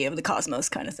 eternity of the cosmos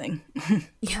kind of thing.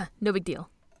 Yeah, no big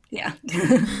deal. Yeah.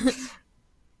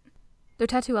 Their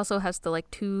tattoo also has the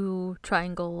like 2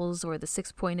 triangles or the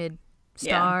 6-pointed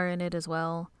star in it as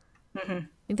well. I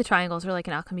think the triangles are like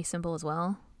an alchemy symbol as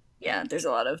well. Yeah, there's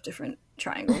a lot of different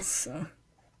triangles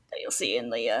that you'll see in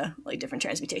the like different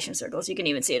transmutation circles. You can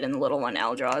even see it in the little one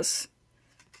Al draws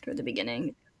toward the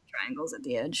beginning. Triangles at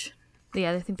the edge.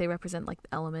 Yeah, I think they represent like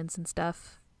the elements and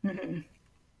stuff.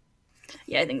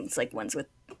 Yeah, I think it's like ones with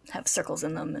have circles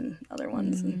in them and other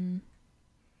ones. And,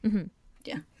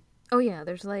 yeah. Oh yeah,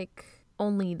 there's like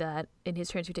only that in his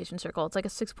transmutation circle. It's like a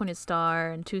 6-pointed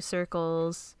star and 2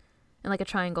 circles and like a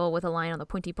triangle with a line on the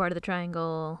pointy part of the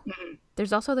triangle. Mm-hmm.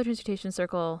 There's also the transmutation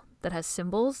circle that has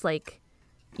symbols, like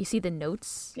you see the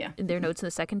notes in their notes in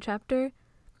the second chapter.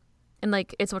 And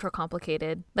like it's much more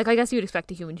complicated. Like I guess you would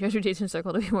expect a human transmutation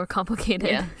circle to be more complicated.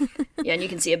 Yeah. Yeah, and you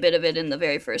can see a bit of it in the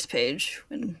very first page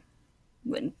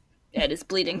when Ed is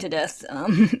bleeding to death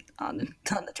on the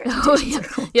transmutation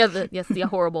circle. Yeah, the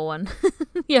horrible one.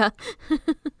 Yeah.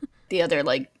 The other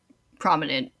like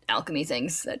prominent alchemy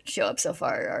things that show up so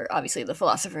far are obviously the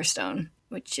Philosopher's Stone,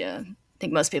 which I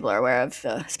think most people are aware of,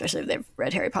 especially if they've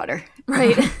read Harry Potter.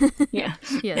 Right. Yeah.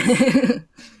 Yes.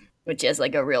 Which is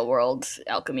like a real world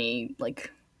alchemy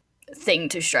like thing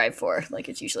to strive for. Like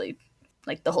it's usually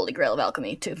like the holy grail of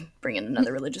alchemy, to bring in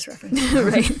another religious reference.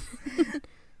 Right.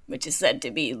 Which is said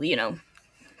to be, you know,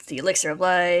 the elixir of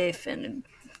life and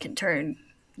can turn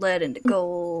lead into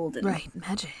gold and Right,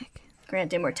 magic.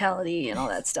 grant immortality and all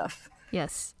that stuff.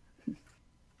 Yes. Do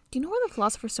you know where the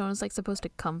Philosopher's Stone is like supposed to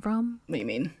come from? What do you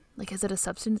mean? Like, is it a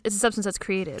substance? It's a substance that's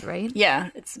created, right? Yeah,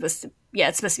 it's supposed to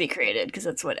be created, because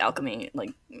that's what alchemy,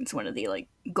 like, it's one of the like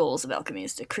goals of alchemy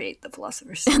is to create the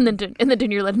Philosopher's Stone. And then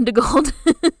turn your lead into gold.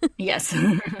 Yes.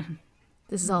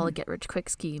 This is all a get rich quick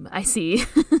scheme. I see.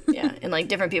 Yeah, and like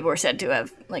different people were said to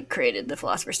have like created the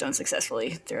Philosopher's Stone successfully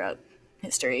throughout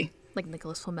history. Like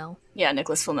Nicholas Flamel. Yeah,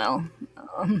 Nicholas Flamel.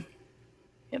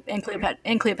 Yep,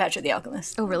 and Cleopatra the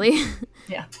Alchemist. Oh, really?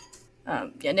 Yeah.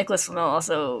 Nicholas Flamel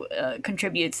also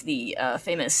contributes the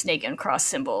famous snake and cross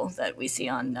symbol that we see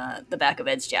on the back of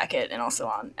Ed's jacket and also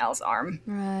on Al's arm.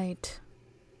 Right.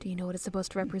 Do you know what it's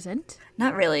supposed to represent?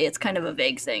 Not really. It's kind of a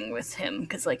vague thing with him,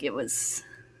 because like it was...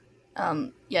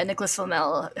 Nicholas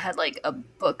Flamel had like a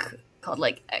book called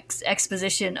like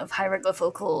Exposition of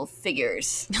Hieroglyphical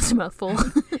Figures. That's a mouthful.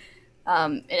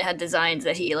 It had designs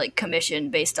that he like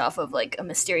commissioned based off of like a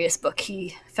mysterious book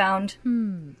he found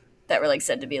that were like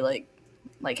said to be like,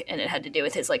 and it had to do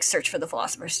with his like search for the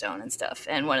Philosopher's Stone and stuff.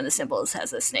 And one of the symbols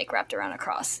has a snake wrapped around a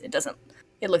cross.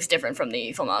 It looks different from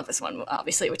the Fulmalchus one,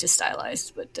 obviously, which is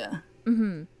stylized, but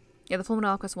Yeah, the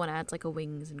Fulmalchus one adds like a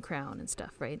wings and crown and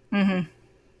stuff, right?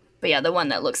 but yeah, the one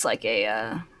that looks like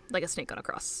a Like a snake on a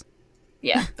cross.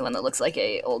 the one that looks like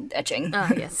a old etching.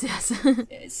 Ah, yes.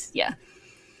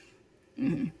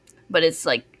 But it's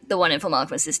like the one in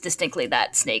Fulmalchus is distinctly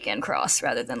that snake and cross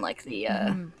rather than like the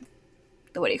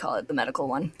what do you call it, the medical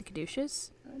one? The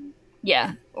caduceus?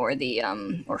 Yeah, or the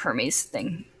or Hermes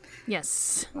thing.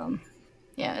 Yes.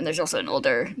 Yeah, and there's also an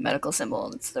older medical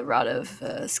symbol. It's the rod of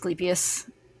Asclepius,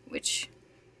 which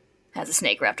has a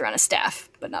snake wrapped around a staff,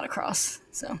 but not a cross.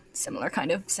 So similar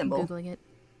kind of symbol. Googling it.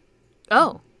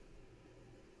 Oh.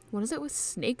 What is it with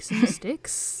snakes and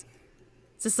sticks?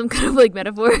 Is this some kind of like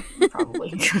metaphor?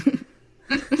 Probably.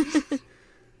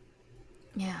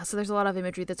 Yeah, so there's a lot of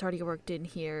imagery that's already worked in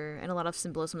here, and a lot of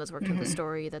symbolism that's worked in the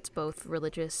story that's both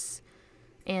religious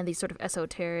and these sort of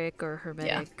esoteric or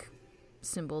hermetic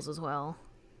symbols as well,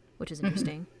 which is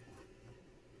interesting.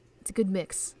 It's a good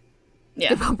mix. Yeah.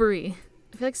 Good potpourri.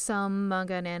 I feel like some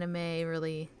manga and anime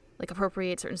really like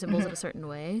appropriate certain symbols in a certain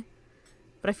way,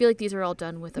 but I feel like these are all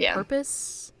done with a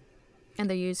purpose, and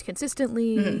they're used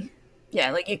consistently.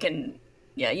 Yeah, like you can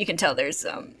tell there's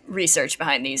research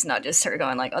behind these, not just her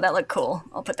going like, oh, that looked cool,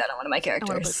 I'll put that on one of my I want to put a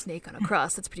characters. snake on a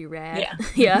cross. That's pretty rad. Yeah.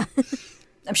 Yeah.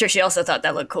 I'm sure she also thought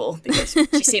that looked cool, because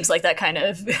she seems like that kind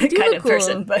of Cool.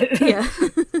 person. But Yeah.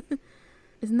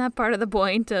 Isn't that part of the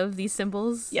point of these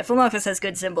symbols? yeah, Fulmalchus has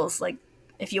good symbols. Like,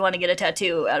 if you want to get a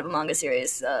tattoo out of a manga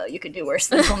series, you could do worse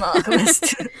than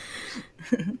Fulmalchus.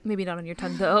 Maybe not on your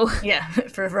tongue, though. Yeah,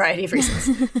 for a variety of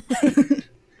reasons.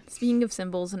 Speaking of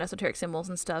symbols and esoteric symbols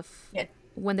and stuff,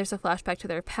 when there's a flashback to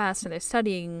their past and they're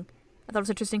studying, I thought it was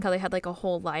interesting how they had like a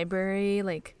whole library,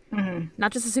 like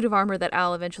not just a suit of armor that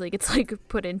Al eventually gets like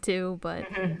put into, but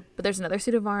there's another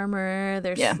suit of armor.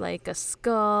 There's like a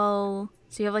skull.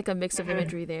 So you have like a mix of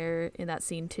imagery there in that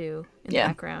scene too, in the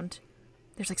background.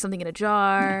 There's like something in a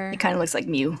jar. It kind of looks like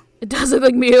Mew. It does look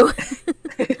like Mew.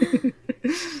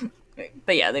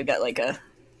 But yeah, they've got like a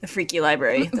freaky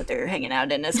library that they're hanging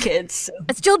out in as kids. So.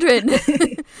 As children.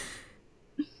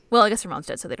 Well, I guess their mom's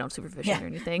dead, so they don't have supervision or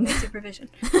anything. No supervision.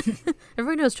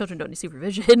 Everyone knows children don't need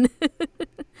supervision.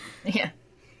 Yeah.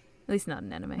 At least not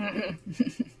in anime.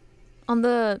 On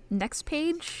the next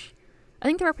page, I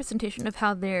think the representation of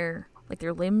how their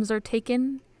limbs are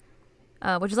taken,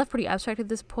 which is left pretty abstract at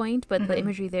this point, but the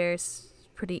imagery there is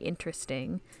pretty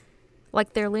interesting.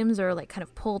 Like their limbs are like kind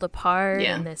of pulled apart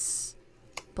in this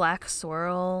black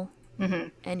swirl.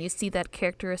 And you see that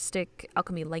characteristic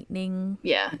alchemy lightning.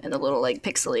 Yeah, and the little like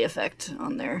pixely effect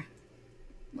on their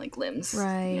like limbs.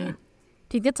 Right. Yeah.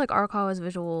 Do you think it's like Arakawa's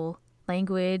visual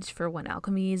language for when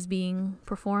alchemy is being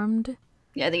performed?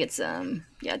 Yeah, I think it's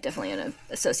definitely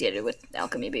associated with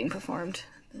alchemy being performed.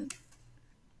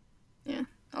 Yeah.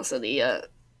 Also the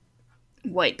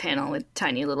white panel with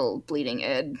tiny little bleeding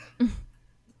Ed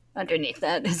underneath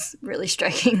that is really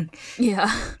striking. Yeah.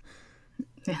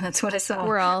 Yeah, that's what I saw.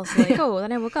 We're all like, oh,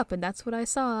 then I woke up and that's what I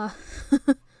saw.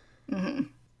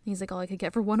 He's like, all I could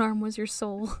get for one arm was your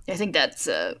soul. I think that's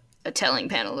a telling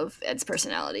panel of Ed's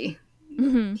personality.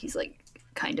 He's like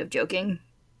kind of joking.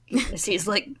 He's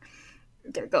like,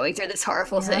 they're going through this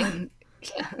horrible thing.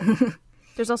 Yeah.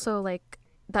 There's also like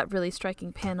that really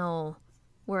striking panel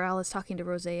where Al is talking to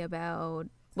Rosé about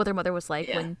what their mother was like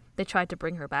when they tried to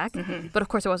bring her back. But of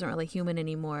course it wasn't really human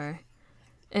anymore.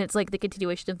 And it's like the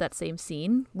continuation of that same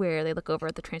scene where they look over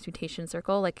at the transmutation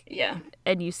circle, like,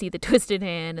 and you see the twisted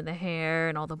hand and the hair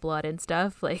and all the blood and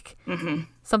stuff, like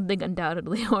something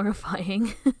undoubtedly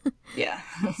horrifying. Yeah.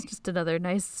 It's just another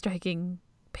nice, striking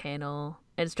panel.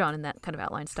 And it's drawn in that kind of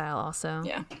outline style also.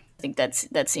 Yeah. I think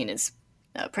that scene is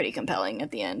pretty compelling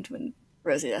at the end when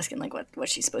Rosie's asking, like, what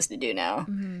she's supposed to do now.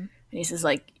 And he says,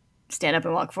 like, stand up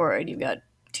and walk forward. You've got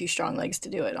 2 strong legs to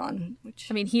do it on. Which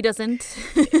I mean, he doesn't.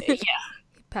 Yeah.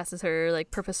 Passes her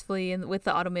like purposefully and with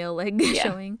the automail leg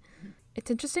showing. It's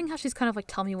interesting how she's kind of like,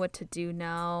 tell me what to do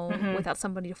now without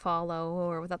somebody to follow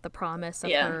or without the promise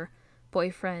of her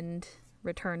boyfriend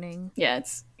returning. Yeah,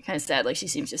 it's kind of sad. Like, she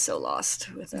seems just so lost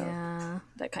without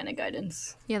that kind of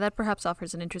guidance. Yeah, that perhaps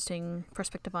offers an interesting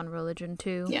perspective on religion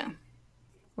too. Yeah.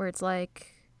 Where it's like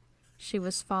she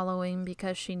was following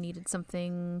because she needed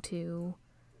something to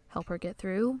help her get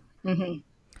through.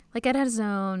 Like, Ed has his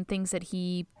own things that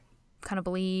he kind of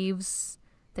believes,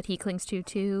 that he clings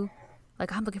to,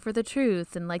 like, I'm looking for the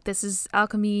truth, and like, this is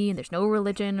alchemy and there's no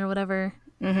religion or whatever.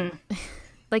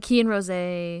 Like, he and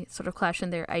Rosé sort of clash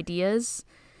in their ideas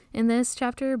in this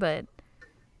chapter, but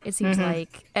it seems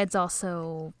like Ed's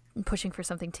also pushing for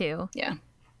something too. Yeah.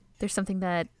 There's something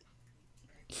that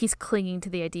he's clinging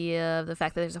to, the idea of the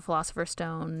fact that there's a Philosopher's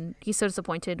Stone. He's so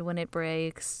disappointed when it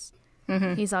breaks.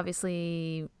 He's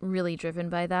obviously really driven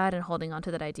by that and holding on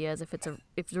to that idea as if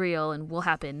it's real and will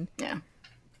happen. Yeah.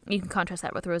 You can contrast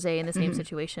that with Rosé in the same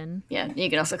situation. Yeah. You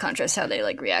can also contrast how they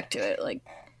like react to it. Like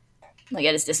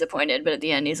Ed is disappointed, but at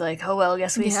the end he's like, oh well,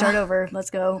 guess we start over. Let's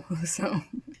go. So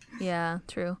yeah,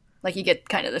 true. Like, you get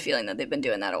kind of the feeling that they've been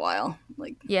doing that a while.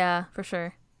 Like, yeah, for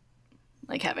sure.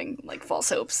 Like having like false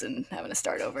hopes and having to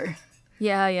start over.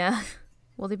 Yeah.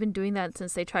 Well, they've been doing that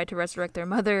since they tried to resurrect their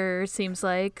mother, seems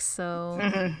like, so...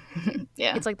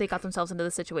 Yeah. It's like they got themselves into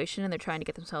the situation and they're trying to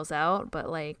get themselves out, but,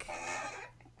 like...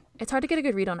 It's hard to get a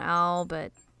good read on Al,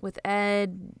 but with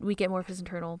Ed, we get more of his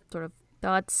internal sort of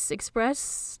thoughts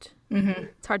expressed.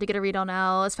 It's hard to get a read on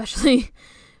Al, especially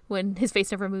when his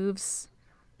face never moves.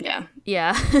 Yeah.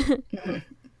 Yeah.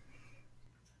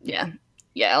 Yeah.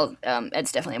 Yeah,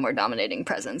 Ed's definitely a more dominating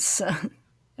presence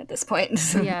at this point.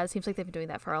 Yeah, it seems like they've been doing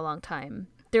that for a long time.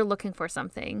 They're looking for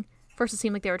something. First, it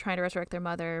seemed like they were trying to resurrect their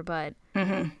mother, but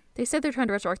they said they're trying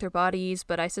to resurrect their bodies,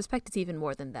 but I suspect it's even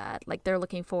more than that. Like, they're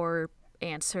looking for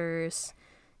answers.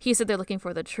 He said they're looking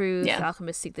for the truth. The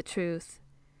alchemists seek the truth.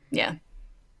 Yeah.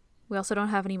 We also don't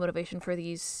have any motivation for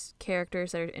these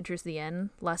characters that are enters the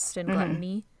end, lust and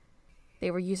gluttony.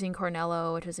 They were using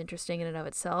Cornello, which is interesting in and of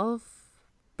itself,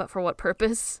 but for what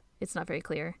purpose? It's not very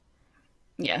clear.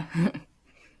 Yeah.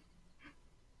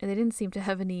 And they didn't seem to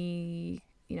have any,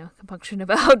 compunction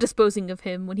about disposing of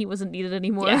him when he wasn't needed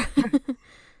anymore. Yeah.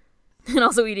 And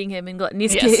also eating him in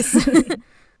Gluttony's case. Do you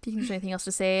think there's anything else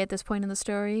to say at this point in the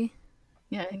story?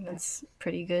 Yeah, I think that's a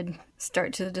pretty good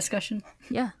start to the discussion.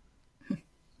 Yeah.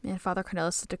 Man, Father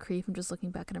Cornelius is such a creep. I'm just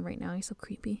looking back at him right now. He's so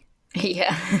creepy.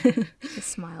 Yeah. His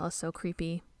smile is so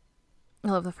creepy. I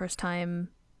love the first time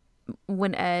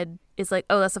when Ed is like,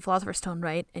 oh, that's the Philosopher's Stone,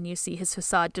 right? And you see his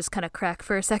facade just kind of crack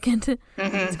for a second.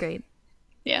 It's great.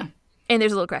 Yeah. And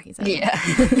there's a little cracking sound. Yeah.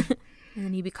 And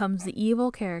then he becomes the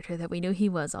evil character that we knew he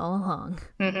was all along.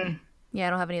 Yeah, I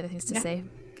don't have any other things to say.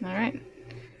 All right.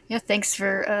 Yeah, thanks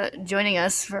for joining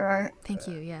us for our Thank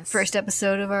you, yes. first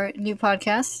episode of our new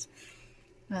podcast.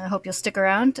 I hope you'll stick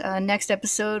around. Next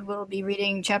episode, we'll be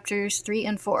reading chapters 3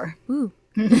 and 4. Ooh.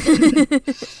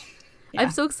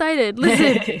 I'm so excited.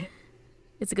 Listen.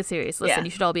 It's a good series. Listen,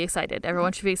 you should all be excited.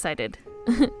 Everyone should be excited.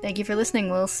 Thank you for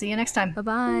listening. We'll see you next time.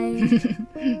 Bye-bye.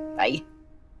 Bye.